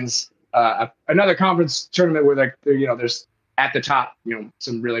wins another conference tournament where there's at the top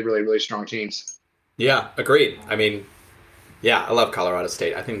some really, really, really strong teams. Yeah, agreed. I mean, yeah, I love Colorado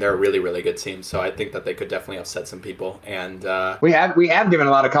State. I think they're a really, really good team. So I think that they could definitely upset some people. And we have given a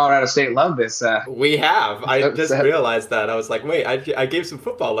lot of Colorado State love this. We have. I just realized that. I was like, wait, I gave some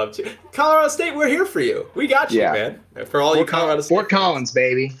football love to Colorado State. We're here for you. We got you, man. For all you Colorado State. Fort Collins,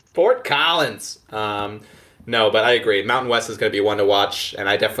 baby. Fort Collins. No, but I agree. Mountain West is going to be one to watch, and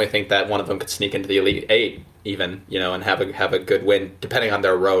I definitely think that one of them could sneak into the Elite 8 even, and have a good win, depending on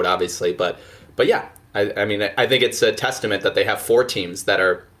their road, obviously. But yeah. I mean, I think it's a testament that they have 4 teams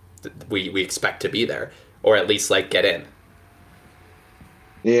that we expect to be there, or at least get in.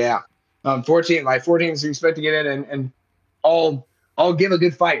 Yeah, 4 teams we expect to get in, and all give a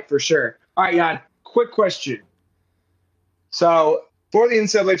good fight for sure. All right, Jan, quick question. So for the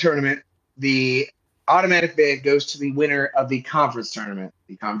NCAA tournament, the automatic bid goes to the winner of the conference tournament.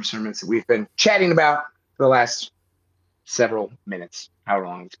 The conference tournaments that we've been chatting about for the last several minutes, however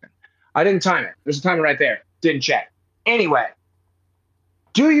long it's been. I didn't time it. There's a timer right there. Didn't check. Anyway,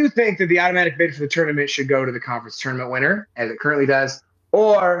 do you think that the automatic bid for the tournament should go to the conference tournament winner, as it currently does,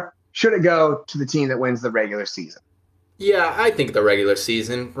 or should it go to the team that wins the regular season? Yeah, I think the regular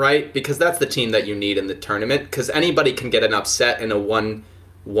season, right? Because that's the team that you need in the tournament, because anybody can get an upset in a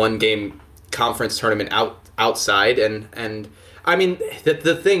one-game conference tournament outside. And I mean,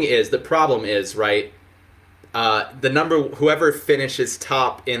 the problem is, right, whoever finishes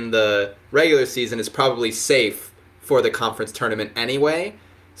top in the regular season is probably safe for the conference tournament anyway.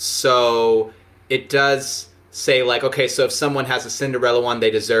 So it does say like, okay, so if someone has a Cinderella one,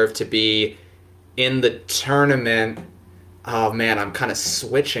 they deserve to be in the tournament. Oh man, I'm kind of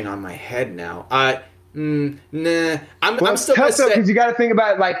switching on my head now. Nah, I'm still gonna say, because you got to think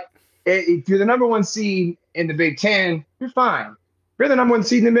about like if you're the number one seed in the Big Ten, you're fine. If you're the number one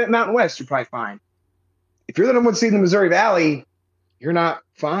seed in the Mountain West, you're probably fine. If you're the number one seed in the Missouri Valley, you're not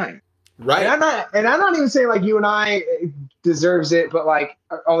fine. right. And I'm not even saying like UNI deserves it, but like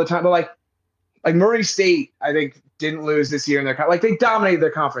all the time. But like Murray State, I think didn't lose this year in their like they dominated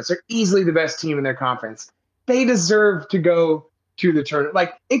their conference. They're easily the best team in their conference. They deserve to go to the tournament.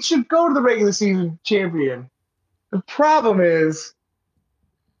 Like it should go to the regular season champion. The problem is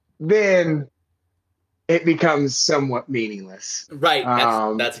then it becomes somewhat meaningless. Right.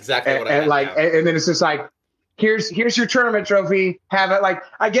 That's exactly what I and like now. and then it's just like here's your tournament trophy. Have it like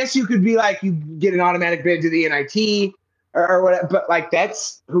I guess you could be like you get an automatic bid to the NIT or whatever, but like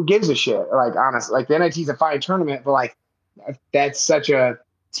that's who gives a shit. Like honestly, like the NIT is a fine tournament, but like that's such a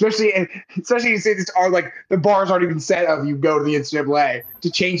especially you say this are like the bars aren't even set of you go to the NCAA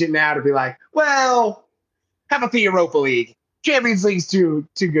to change it now to be like, well, have a Europa League. Champions League's too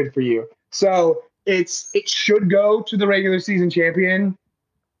good for you. So it should go to the regular season champion.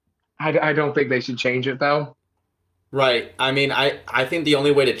 I don't think they should change it though. Right. I mean, I think the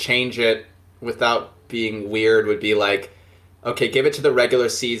only way to change it without being weird would be like, okay, give it to the regular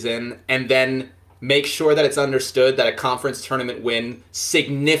season and then make sure that it's understood that a conference tournament win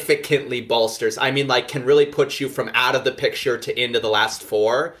significantly bolsters. I mean, like, can really put you from out of the picture to into the last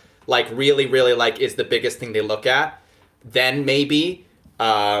four. Like, really, really, like, is the biggest thing they look at. Then maybe.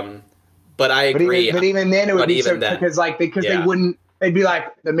 But I agree. But even then, it would be so then, because they wouldn't. They'd be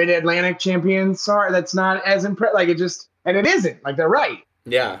like the Mid-Atlantic champions. Sorry, that's not as impressive. Like it just, and it isn't. Like they're right.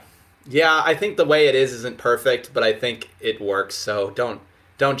 Yeah. I think the way it is isn't perfect, but I think it works. So don't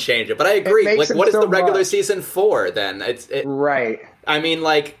change it. But I agree. Like, what is the regular season for then? Right. I mean,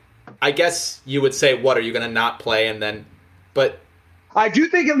 like, I guess you would say, what are you going to not play? And then, but I do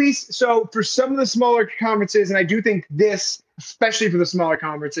think at least so for some of the smaller conferences, and I do think this, especially for the smaller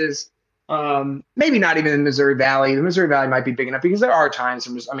conferences, maybe not even in Missouri Valley. The Missouri Valley might be big enough because there are times.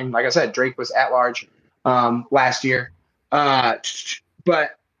 I mean, like I said, Drake was at large last year,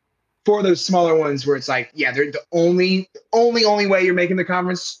 but for those smaller ones where it's like, yeah, they're the only way you're making the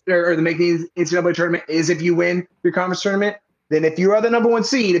conference or the making the NCAA tournament is if you win your conference tournament. Then if you are the number one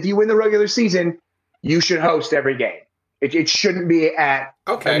seed, if you win the regular season, you should host every game. It shouldn't be at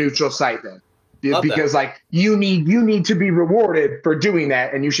a neutral site then. Because like you need to be rewarded for doing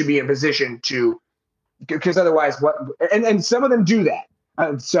that, and you should be in position to, because otherwise what and some of them do that.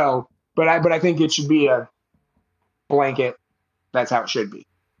 But I think it should be a blanket. That's how it should be.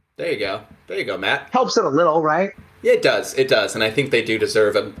 There you go, Matt. Helps it a little, right? Yeah, it does, and I think they do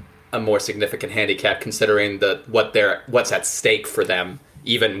deserve a more significant handicap considering what's at stake for them,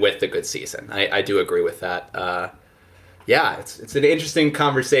 even with the good season. I do agree with that. Yeah, it's an interesting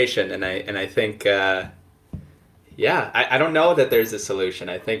conversation, and I think, I don't know that there's a solution.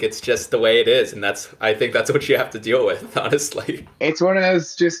 I think it's just the way it is, and I think that's what you have to deal with, honestly. It's one of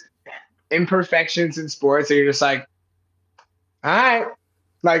those just imperfections in sports that you're just like, all right,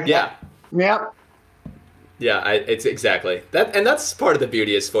 like yeah. It's exactly that, and that's part of the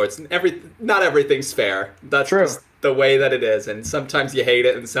beauty of sports. Not everything's fair. That's true. Just the way that it is, and sometimes you hate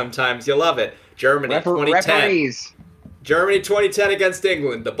it, and sometimes you love it. Germany 2010. Referees. Germany 2010 against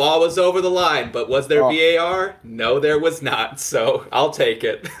England. The ball was over the line, but was there VAR? No, there was not. So I'll take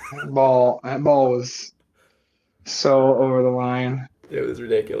it. That ball was so over the line. It was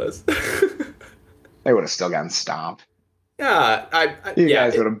ridiculous. They would have still gotten stomped. Yeah, you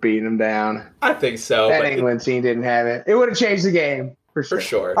guys would have beaten them down. I think so. That England team didn't have it. It would have changed the game for sure. For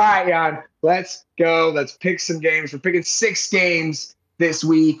sure. All right, Jan, let's go. Let's pick some games. We're picking 6 games this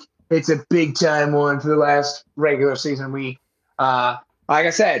week. It's a big time one for the last regular season week. Like I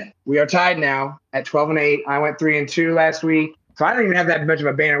said, we are tied now at 12-8. I went 3-2 last week, so I don't even have that much of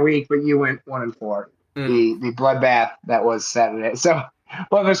a banner week. But you went 1-4. The bloodbath that was Saturday. So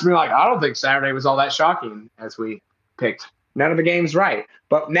both of us be like, I don't think Saturday was all that shocking as we picked none of the games right.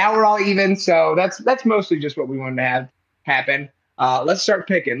 But now we're all even, so that's mostly just what we wanted to have happen. Let's start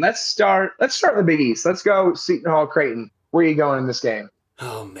picking. Let's start the Big East. Let's go Seton Hall Creighton. Where are you going in this game?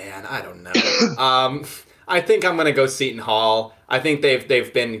 Oh man, I don't know. I think I'm gonna go Seton Hall. I think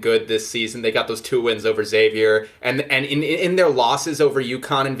they've been good this season. They got those 2 wins over Xavier, and in their losses over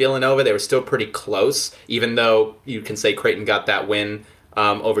UConn and Villanova, they were still pretty close. Even though you can say Creighton got that win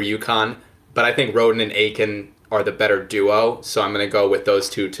over UConn, but I think Roden and Aiken are the better duo. So I'm gonna go with those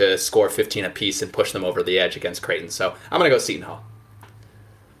two to score 15 apiece and push them over the edge against Creighton. So I'm gonna go Seton Hall.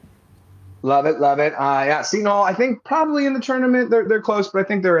 Love it, love it. Yeah, Seton Hall, I think probably in the tournament. They're close, but I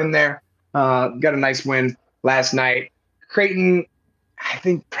think they're in there. Got a nice win last night. Creighton, I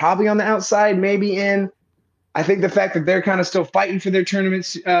think probably on the outside, maybe in. I think the fact that they're kind of still fighting for their tournament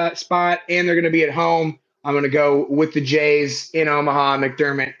spot and they're going to be at home, I'm going to go with the Jays in Omaha.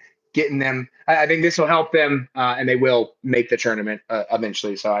 McDermott getting them. I think this will help them, and they will make the tournament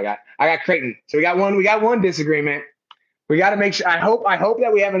eventually. So I got Creighton. So we got one disagreement. We got to make sure. I hope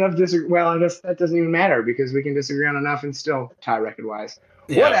that we have enough disagree. Well, I guess that doesn't even matter because we can disagree on enough and still tie record wise.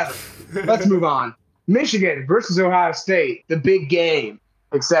 Yeah. Whatever. Let's move on. Michigan versus Ohio State, the big game,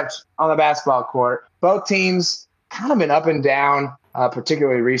 except on the basketball court. Both teams kind of been up and down,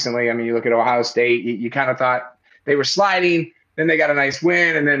 particularly recently. I mean, you look at Ohio State, you kind of thought they were sliding. Then they got a nice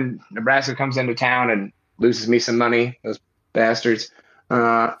win, and then Nebraska comes into town and loses me some money. Those bastards.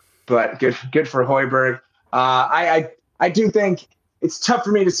 But good for Hoiberg. I do think it's tough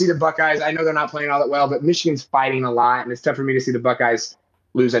for me to see the Buckeyes. I know they're not playing all that well, but Michigan's fighting a lot, and it's tough for me to see the Buckeyes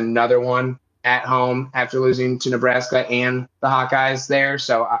lose another one at home after losing to Nebraska and the Hawkeyes there.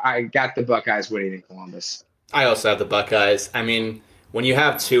 So I got the Buckeyes winning in Columbus. I also have the Buckeyes. I mean, when you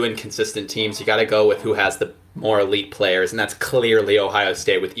have two inconsistent teams, you got to go with who has the more elite players, and that's clearly Ohio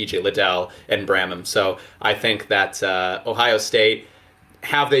State with E.J. Liddell and Bramham. So I think that Ohio State,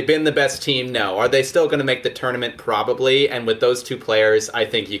 have they been the best team? No. Are they still going to make the tournament? Probably. And with those two players, I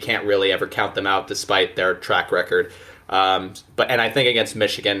think you can't really ever count them out despite their track record. And I think against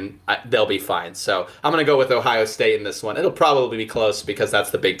Michigan, they'll be fine. So I'm going to go with Ohio State in this one. It'll probably be close because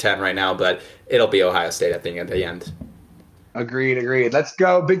that's the Big Ten right now, but it'll be Ohio State at the end. Agreed. Let's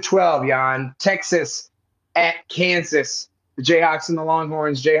go Big 12, Jan. Texas at Kansas. The Jayhawks and the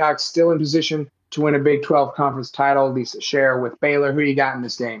Longhorns. Jayhawks still in position to win a Big 12 conference title. Lisa share with Baylor. Who you got in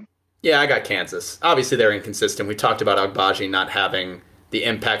this game? Yeah, I got Kansas. Obviously, they're inconsistent. We talked about Agbaji not having the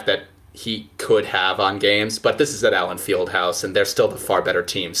impact that he could have on games, but this is at Allen Fieldhouse, and they're still the far better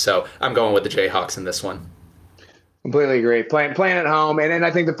team. So I'm going with the Jayhawks in this one. Completely agree. Playing at home, and then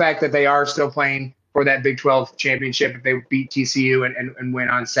I think the fact that they are still playing for that Big 12 championship if they beat TCU and win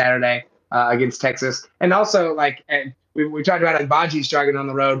on Saturday against Texas. And also, like we talked about Agbaji struggling on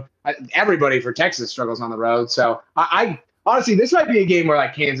the road. Everybody for Texas struggles on the road. So I honestly, this might be a game where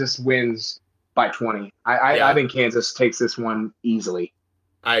like Kansas wins by 20. I think Kansas takes this one easily.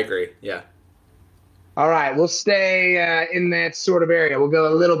 I agree. Yeah. All right. We'll stay in that sort of area. We'll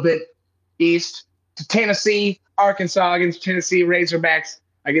go a little bit east to Tennessee, Arkansas against Tennessee Razorbacks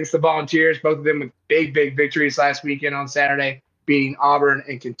against the Volunteers. Both of them with big victories last weekend on Saturday, beating Auburn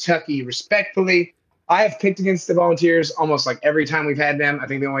and Kentucky respectfully. I have picked against the Volunteers almost like every time we've had them. I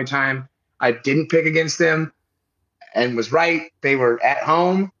think the only time I didn't pick against them and was right, they were at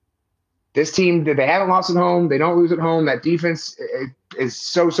home. This team, they haven't lost at home. They don't lose at home. That defense is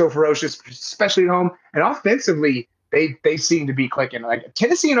so ferocious, especially at home. And offensively, they seem to be clicking. Like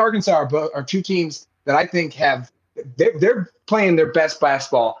Tennessee and Arkansas are two teams that I think they're playing their best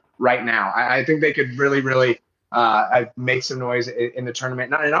basketball right now. I think they could really make some noise in the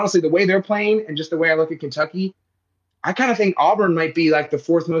tournament. And honestly, the way they're playing and just the way I look at Kentucky, I kind of think Auburn might be like the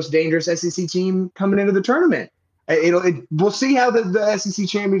fourth most dangerous SEC team coming into the tournament. We'll see how the SEC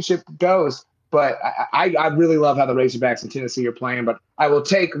championship goes, but I really love how the Razorbacks in Tennessee are playing. But I will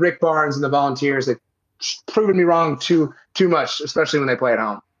take Rick Barnes and the Volunteers. They've proven me wrong too much, especially when they play at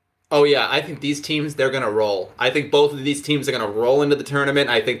home. Oh, yeah. I think these teams, they're going to roll. I think both of these teams are going to roll into the tournament.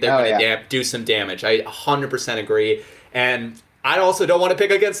 I think they're going to do some damage. I 100% agree. And I also don't want to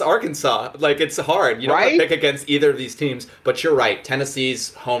pick against Arkansas. Like, it's hard. You don't want to pick against either of these teams. But you're right.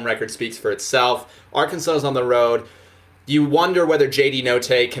 Tennessee's home record speaks for itself. Arkansas's on the road. You wonder whether J.D.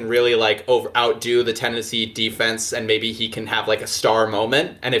 Notae can really, like, outdo the Tennessee defense and maybe he can have, like, a star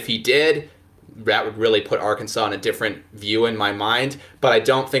moment. And if he did, that would really put Arkansas in a different view in my mind. But I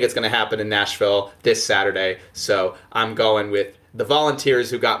don't think it's going to happen in Nashville this Saturday. So I'm going with the Volunteers,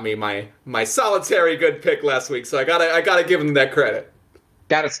 who got me my solitary good pick last week. So I gotta give them that credit.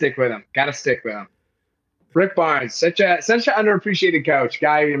 Gotta stick with him. Rick Barnes, such an underappreciated coach.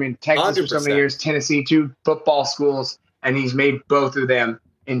 Guy, I mean, Texas 100%. For so many years, Tennessee, two football schools, and he's made both of them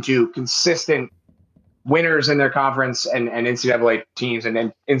into consistent winners in their conference and NCAA teams and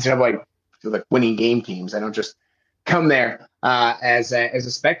then NCAA like winning game teams. I don't just come there as a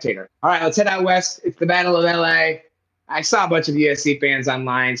spectator. All right, let's head out west. It's the Battle of LA. I saw a bunch of USC fans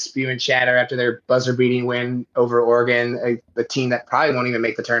online spewing chatter after their buzzer-beating win over Oregon, the team that probably won't even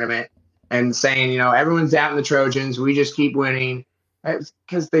make the tournament, and saying, everyone's doubting the Trojans. We just keep winning. It's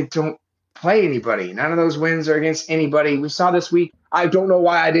because they don't play anybody. None of those wins are against anybody. We saw this week. I don't know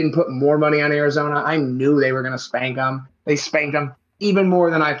why I didn't put more money on Arizona. I knew they were going to spank them. They spanked them even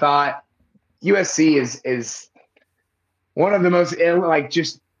more than I thought. USC is one of the most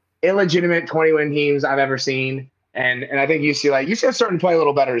just illegitimate 20-win teams I've ever seen. And I think UCLA's starting to play a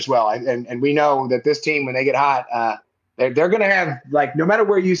little better as well. And we know that this team, when they get hot, they're going to have, like, no matter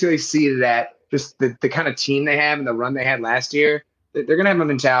where UCLA's seated at, just the kind of team they have and the run they had last year, they're going to have a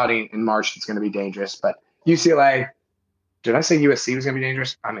mentality in March that's going to be dangerous. But UCLA, did I say USC was going to be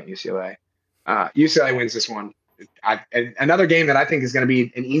dangerous? I meant UCLA. UCLA wins this one. Another game that I think is going to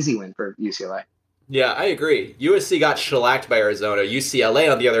be an easy win for UCLA. Yeah, I agree. USC got shellacked by Arizona.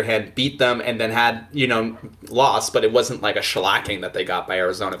 UCLA, on the other hand, beat them and then had, lost, but it wasn't like a shellacking that they got by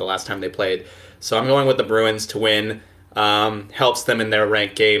Arizona the last time they played. So I'm going with the Bruins to win. Helps them in their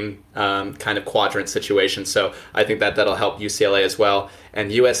ranked game kind of quadrant situation. So I think that'll help UCLA as well.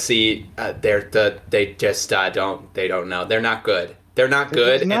 And USC, they don't know. They're not good. They're not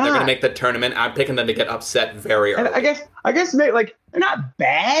good, and they're going to make the tournament. I'm picking them to get upset very early. And I guess they're not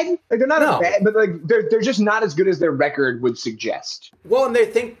bad. Like, they're not as bad, but like they're just not as good as their record would suggest. Well, and they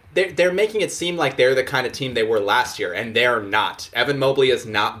think they're making it seem like they're the kind of team they were last year, and they're not. Evan Mobley is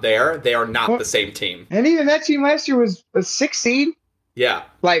not there. They are not the same team. And even that team last year was a 6 seed. Yeah,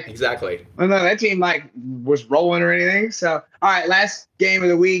 exactly. Well, no, that team was rolling or anything. So, all right, last game of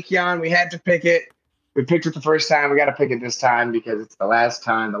the week, Jan. We had to pick it. We picked it the first time. We got to pick it this time because it's the last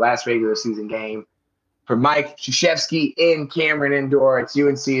regular season game for Mike Krzyzewski in Cameron Indoor. It's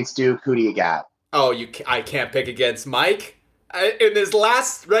UNC, it's Duke. Who do you got? Oh, I can't pick against Mike in his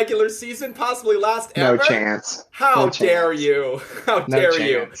last regular season, possibly last ever. No chance. How dare you? How dare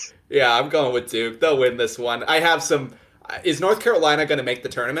you? Chance. Yeah, I'm going with Duke. They'll win this one. I have some. Is North Carolina going to make the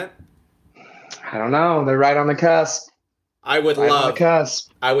tournament? I don't know. They're right on the cusp. I would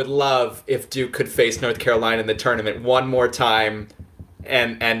love if Duke could face North Carolina in the tournament one more time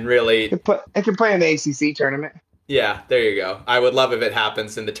and really... It can play in the ACC tournament. Yeah, there you go. I would love if it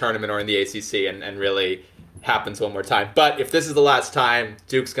happens in the tournament or in the ACC and really happens one more time. But if this is the last time,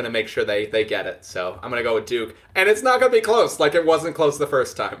 Duke's going to make sure they get it. So I'm going to go with Duke. And it's not going to be close like it wasn't close the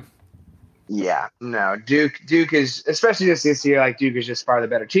first time. Yeah, no. Duke is, especially this year, like Duke is just far the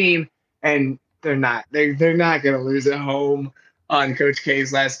better team. And they're not going to lose at home on Coach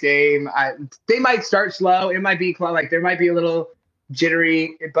K's last game. They might start slow. It might be like there might be a little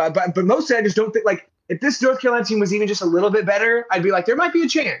jittery, but mostly I just don't think, like, if this North Carolina team was even just a little bit better, I'd be like, there might be a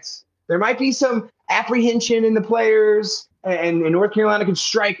chance. There might be some apprehension in the players, and North Carolina can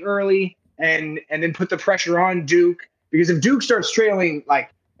strike early and then put the pressure on Duke. Because if Duke starts trailing,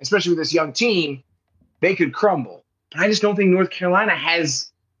 like, especially with this young team, they could crumble. But I just don't think North Carolina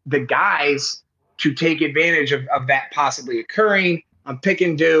has the guys to take advantage of that possibly occurring. I'm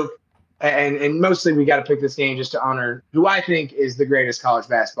picking Duke, and mostly we got to pick this game just to honor who I think is the greatest college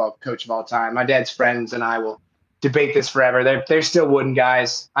basketball coach of all time. My dad's friends and I will debate this forever. They're still wooden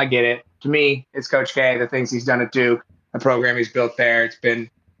guys. I get it. To me, it's Coach K, the things he's done at Duke, the program he's built there. It's been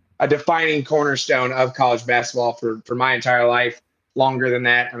a defining cornerstone of college basketball for my entire life, longer than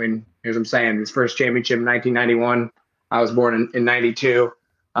that. I mean, here's what I'm saying. His first championship in 1991. I was born in 92.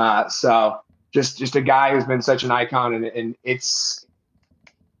 So just a guy who's been such an icon, and this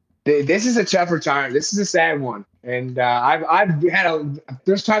is a tougher time. This is a sad one, and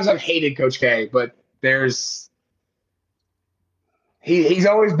there's times I've hated Coach K, but he's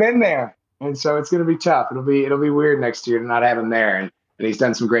always been there, and so it's going to be tough. It'll be weird next year to not have him there, and he's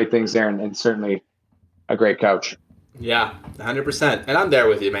done some great things there, and certainly a great coach. Yeah, 100%, and I'm there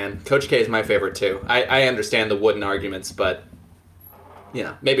with you, man. Coach K is my favorite too. I understand the wooden arguments, but.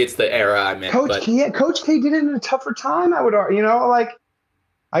 Yeah, maybe it's the era I'm in. Coach K did it in a tougher time. I would,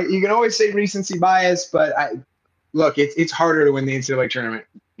 you can always say recency bias, but look, it's harder to win the NCAA tournament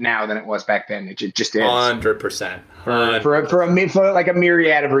now than it was back then. It just is 100%. For like a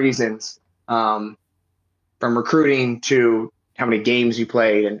myriad of reasons, from recruiting to how many games you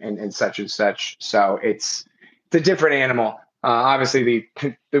played and such and such. So it's a different animal. Obviously,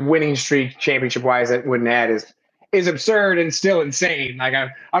 the winning streak championship wise that Wooden had is absurd and still insane. Like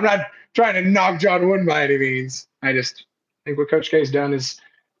I'm not trying to knock John Wooden by any means. I just think what Coach K's done has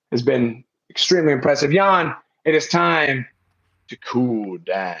been extremely impressive. Jan, it is time to cool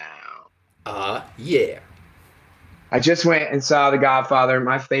down. Yeah. I just went and saw The Godfather,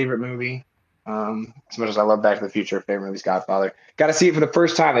 my favorite movie. As much as I love Back to the Future, favorite movie is Godfather. Got to see it for the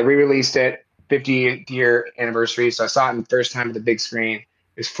first time. They re-released it, 50th year anniversary. So I saw it the first time at the big screen.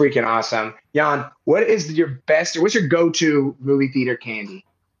 It's freaking awesome. Jan, what's your go-to movie theater candy?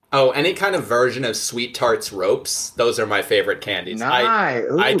 Oh, any kind of version of Sweet Tarts ropes. Those are my favorite candies. Nice.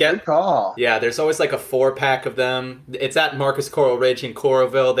 Ooh, I get good call. Yeah, there's always like a 4-pack of them. It's at Marcus Coral Ridge in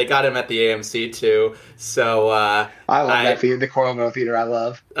Coralville. They got them at the AMC too. So I love that theater, the Coralville Theater. I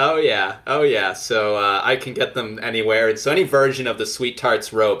love. Oh yeah. So I can get them anywhere. And so any version of the Sweet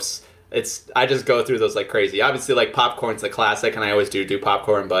Tarts ropes, I just go through those like crazy. Obviously, like popcorn's the classic, and I always do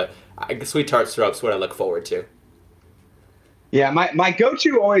popcorn. But Sweet Tarts ropes, what I look forward to. Yeah, my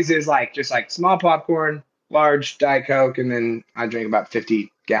go-to always is like just like small popcorn, large Diet Coke, and then I drink about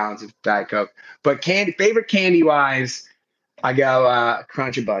 50 gallons of Diet Coke. But favorite candy wise, I go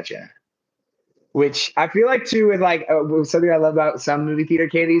Crunch Buncha, which I feel like too with like something I love about some movie theater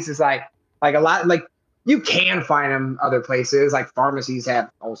candies is like a lot like you can find them other places, like pharmacies have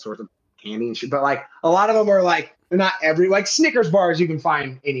all sorts of candy and shit, but like a lot of them are like they're not like Snickers bars you can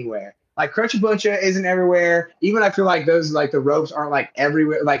find anywhere. Like Crunchy Buncha isn't everywhere. Even I feel like those like the ropes aren't like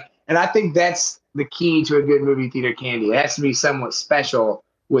everywhere. Like, and I think that's the key to a good movie theater candy. It has to be somewhat special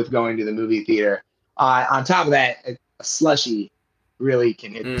with going to the movie theater. On top of that, a slushy really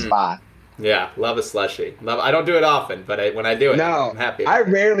can hit the spot. Yeah, love a slushy. I don't do it often, but when I do it, I'm happy. I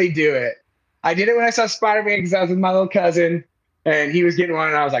rarely do it. I did it when I saw Spider-Man because I was with my little cousin and he was getting one,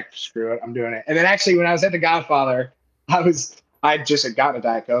 and I was like, screw it, I'm doing it. And then actually, when I was at The Godfather, I just had gotten a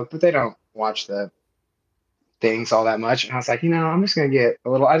Diet Coke, but they don't watch the things all that much. And I was like, I'm just going to get a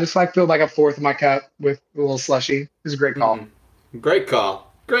little, I just filled like a fourth of my cup with a little slushy. It was a great call. Great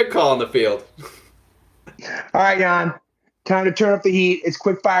call. Great call on the field. All right, Jan, time to turn up the heat. It's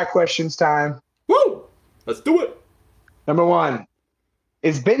quick fire questions time. Woo! Let's do it. Number 1,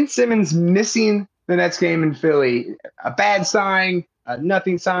 is Ben Simmons missing the Nets game in Philly a bad sign, a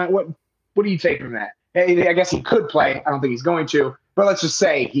nothing sign? What do you take from that? I guess he could play. I don't think he's going to, but let's just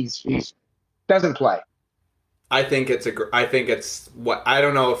say he's doesn't play. I think it's what I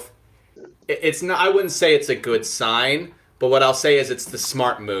don't know if it's not. I wouldn't say it's a good sign, but what I'll say is it's the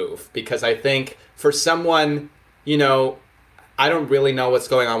smart move because I think for someone, I don't really know what's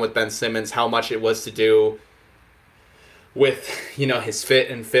going on with Ben Simmons, how much it was to do with his fit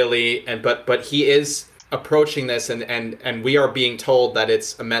in Philly, but he is approaching this and we are being told that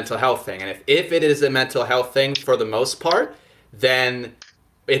it's a mental health thing. And if it is a mental health thing for the most part, then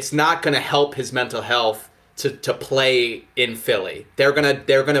it's not going to help his mental health to play in Philly. They're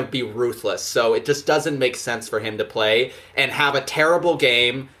gonna be ruthless. So it just doesn't make sense for him to play and have a terrible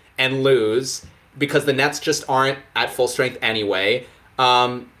game and lose because the Nets just aren't at full strength anyway.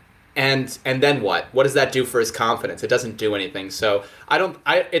 And then what? What does that do for his confidence? It doesn't do anything. So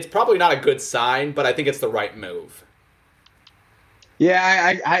it's probably not a good sign, but I think it's the right move.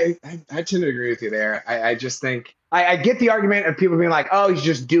 Yeah, I tend to agree with you there. I just think I get the argument of people being like, oh, you should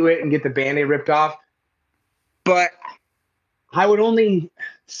just do it and get the Band-Aid ripped off. But I would only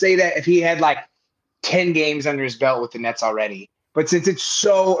say that if he had like 10 games under his belt with the Nets already. But since it's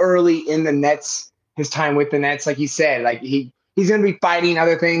so early in the Nets, his time with the Nets, like he said, like he's going to be fighting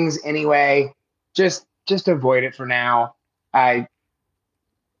other things anyway. Just avoid it for now. If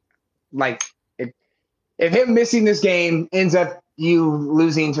him missing this game ends up you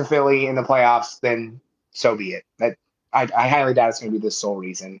losing to Philly in the playoffs, then so be it. I highly doubt it's going to be the sole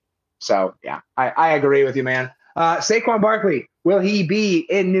reason. So yeah, I agree with you, man. Saquon Barkley, will he be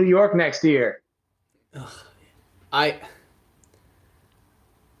in New York next year? The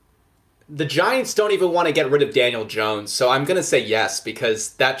Giants don't even want to get rid of Daniel Jones, so I'm going to say yes,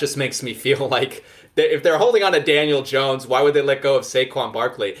 because that just makes me feel like if they're holding on to Daniel Jones, why would they let go of Saquon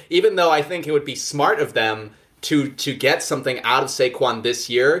Barkley? Even though I think it would be smart of them to get something out of Saquon this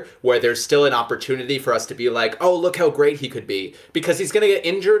year where there's still an opportunity for us to be like, oh, look how great he could be. Because he's going to get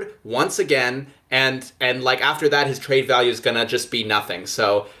injured once again, and like after that, his trade value is going to just be nothing.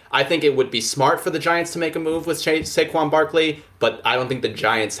 So I think it would be smart for the Giants to make a move with Saquon Barkley, but I don't think the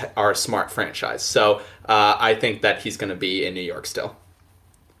Giants are a smart franchise. So I think that he's going to be in New York still.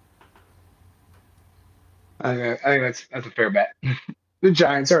 I think that's a fair bet. The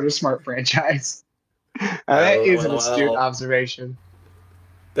Giants aren't a smart franchise. That is an astute observation.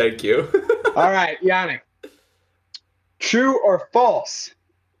 Thank you. All right, Yannick. True or false?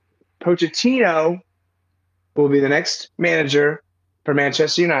 Pochettino will be the next manager for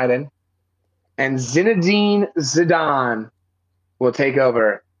Manchester United, and Zinedine Zidane will take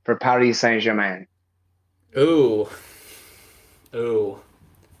over for Paris Saint-Germain. Ooh. So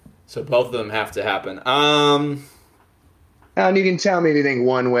both of them have to happen. And you can tell me if you think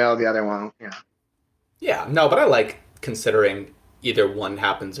one will, the other won't. Yeah, no, but I like considering either one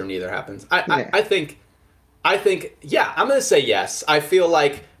happens or neither happens. I think, I'm going to say yes. I feel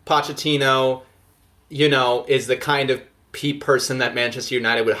like Pochettino, is the kind of person that Manchester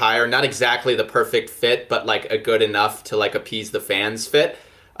United would hire. Not exactly the perfect fit, but like a good enough to like appease the fans fit.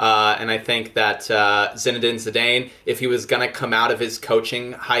 And I think that Zinedine Zidane, if he was going to come out of his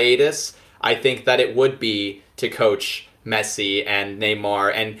coaching hiatus, I think that it would be to coach Messi and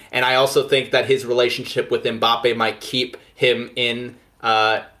Neymar. And I also think that his relationship with Mbappe might keep him in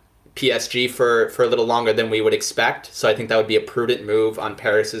PSG for a little longer than we would expect. So I think that would be a prudent move on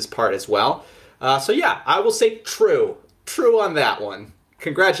Paris's part as well. So yeah, I will say true. True on that one.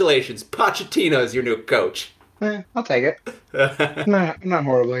 Congratulations. Pochettino is your new coach. I'll take it. I'm not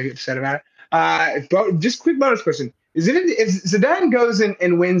horribly upset about it. But just quick bonus question. If Zidane goes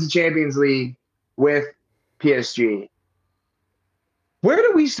and wins the Champions League with PSG, where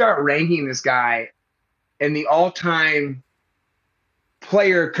do we start ranking this guy in the all-time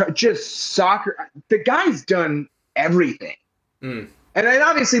player, just soccer? The guy's done everything. And then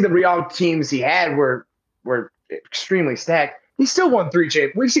obviously the Real teams he had were extremely stacked. He still won 3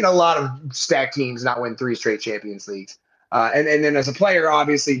 champions. We've seen a lot of stacked teams not win 3 straight Champions Leagues. And then as a player,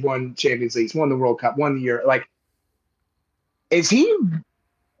 obviously won Champions Leagues, won the World Cup, won the Euro. Like, is he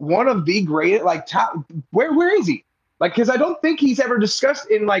one of the great, like, top? Where is he? Like, because I don't think he's ever discussed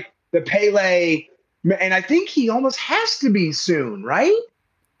in like the Pele, and I think he almost has to be soon, right?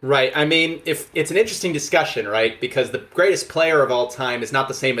 Right. I mean, if it's an interesting discussion, right? Because the greatest player of all time is not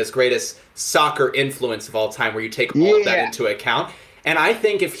the same as greatest soccer influence of all time, where you take all of that into account. And I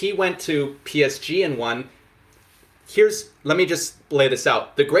think if he went to PSG and won, let me just lay this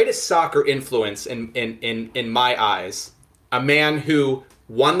out. The greatest soccer influence in my eyes, a man who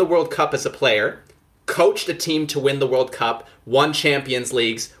won the World Cup as a player, coached a team to win the World Cup, won Champions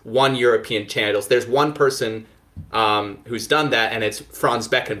Leagues, won European titles. There's one person who's done that, and it's Franz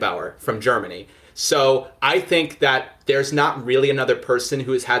Beckenbauer from Germany. So I think that there's not really another person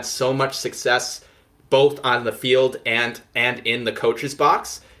who has had so much success both on the field and in the coach's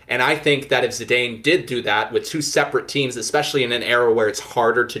box. And I think that if Zidane did do that with 2 separate teams, especially in an era where it's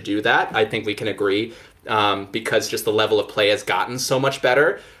harder to do that, I think we can agree, because just the level of play has gotten so much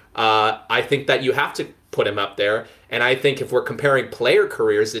better. I think that you have to put him up there. And I think if we're comparing player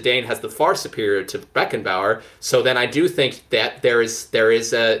careers, Zidane has the far superior to Beckenbauer. So then I do think that there is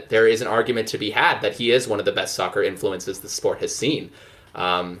an argument to be had that he is one of the best soccer influences the sport has seen.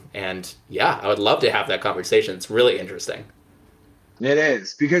 And yeah, I would love to have that conversation. It's really interesting. It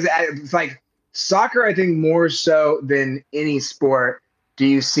is, because it's like soccer, I think more so than any sport, do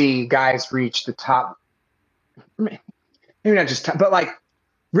you see guys reach the top, maybe not just top, but like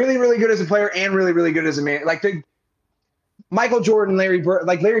really, really good as a player and really, really good as a man. Like Michael Jordan, Larry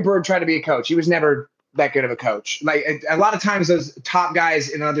Bird tried to be a coach. He was never that good of a coach. Like a lot of times those top guys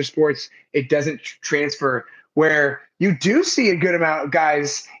in other sports, it doesn't transfer, where you do see a good amount of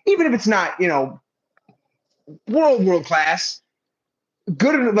guys, even if it's not, world class,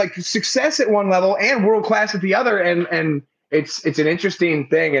 good, like success at one level and world class at the other. And it's an interesting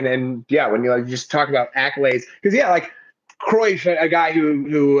thing. And yeah, when you just talk about accolades, because like Cruyff, a guy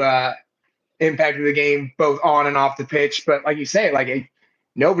who impacted the game both on and off the pitch, but like you say,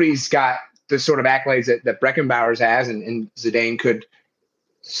 nobody's got the sort of accolades that Beckenbauer's has, and Zidane could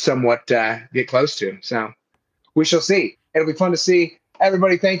somewhat get close to. So we shall see. It'll be fun to see.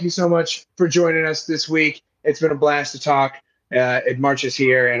 Everybody, thank you so much for joining us this week. It's been a blast to talk. It marches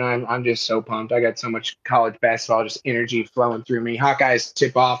here, and I'm just so pumped. I got so much college basketball, just energy flowing through me. Hawkeyes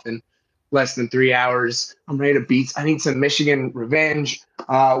tip off in less than 3 hours. I'm ready to beat. I need some Michigan revenge.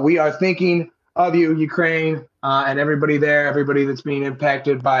 We are thinking of you, Ukraine, and everybody there, everybody that's being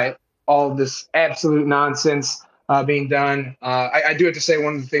impacted by all of this absolute nonsense being done. I do have to say,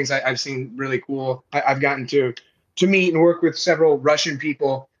 one of the things I've seen really cool, I've gotten to meet and work with several Russian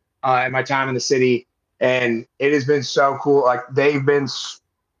people in my time in the city, and it has been so cool. Like, they've been,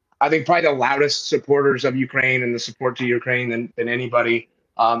 I think, probably the loudest supporters of Ukraine and the support to Ukraine than anybody.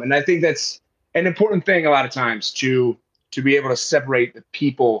 And I think that's an important thing a lot of times, to be able to separate the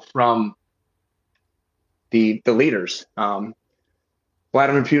people from the leaders. Vladimir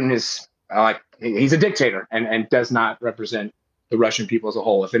Putin is he's a dictator and does not represent the Russian people as a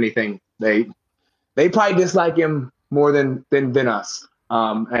whole. If anything, they probably dislike him more than us.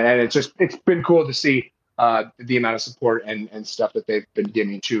 And it's been cool to see the amount of support and stuff that they've been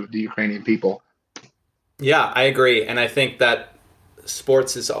giving to the Ukrainian people. Yeah, I agree. And I think that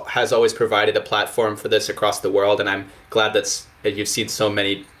sports has always provided a platform for this across the world. And I'm glad that you've seen so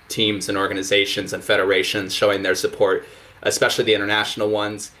many teams and organizations and federations showing their support, especially the international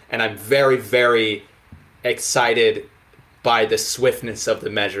ones. And I'm very, very excited by the swiftness of the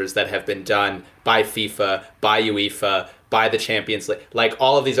measures that have been done by FIFA, by UEFA, by the Champions League. Like,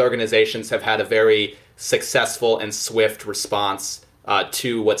 all of these organizations have had a very successful and swift response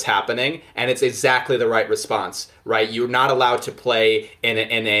to what's happening, and it's exactly the right response, right? You're not allowed to play in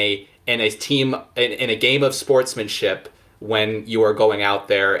a game of sportsmanship when you are going out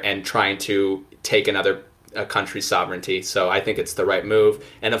there and trying to take another country's sovereignty. So I think it's the right move,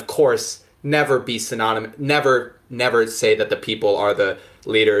 and of course, never be synonymous. Never say that the people are the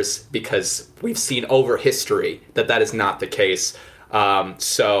leaders, because we've seen over history that is not the case.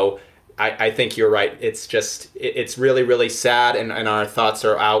 So I think you're right. It's really, really sad, and our thoughts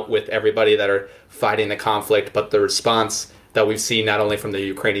are out with everybody that are fighting the conflict. But the response that we've seen, not only from the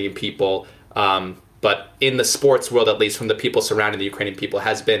Ukrainian people, but in the sports world, at least from the people surrounding the Ukrainian people,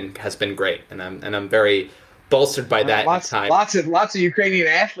 has been great. And I'm very bolstered by that. Lots of Ukrainian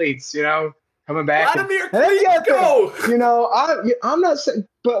athletes, coming back. Vladimir, go! I'm not saying,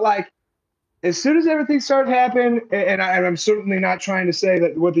 but like, as soon as everything started happening, and I'm certainly not trying to say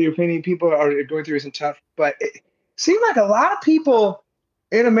that what the Ukrainian people are going through isn't tough, but it seemed like a lot of people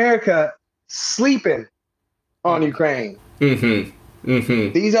in America sleeping on Ukraine. Mm-hmm.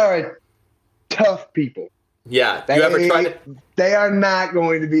 Mm-hmm. These are tough people. Yeah. You ever tried to? They are not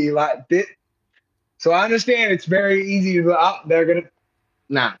going to be like this. So I understand it's very easy to go, they're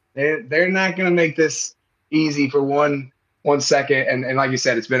not going to make this easy for one second. And like you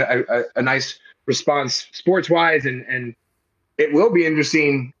said, it's been a nice response sports wise. And it will be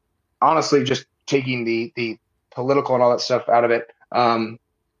interesting, honestly, just taking the political and all that stuff out of it.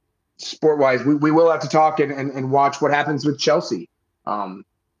 Sport wise, we will have to talk and watch what happens with Chelsea.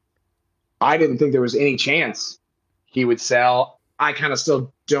 I didn't think there was any chance he would sell. I kind of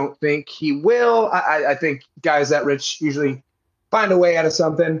still don't think he will. I think guys that rich usually find a way out of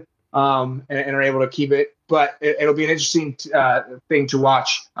something and are able to keep it. But it'll be an interesting thing to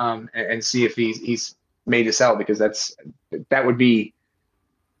watch and see if he's made to sell, because that would be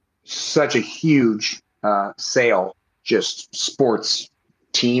such a huge sale, just sports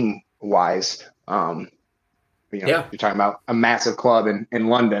team wise. You're talking about a massive club in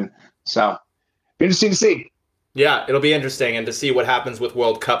London. So interesting to see. Yeah, it'll be interesting, and to see what happens with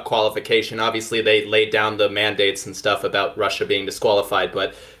World Cup qualification. Obviously, they laid down the mandates and stuff about Russia being disqualified,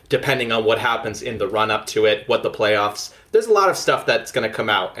 but depending on what happens in the run-up to it, what the playoffs, there's a lot of stuff that's going to come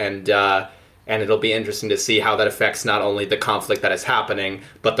out, and it'll be interesting to see how that affects not only the conflict that is happening,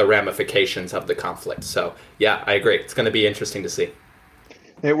 but the ramifications of the conflict. So, yeah, I agree. It's going to be interesting to see.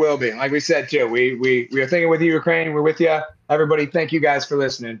 It will be. Like we said, too, we are thinking with you, Ukraine. We're with you. Everybody, thank you guys for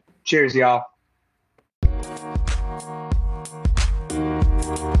listening. Cheers, y'all.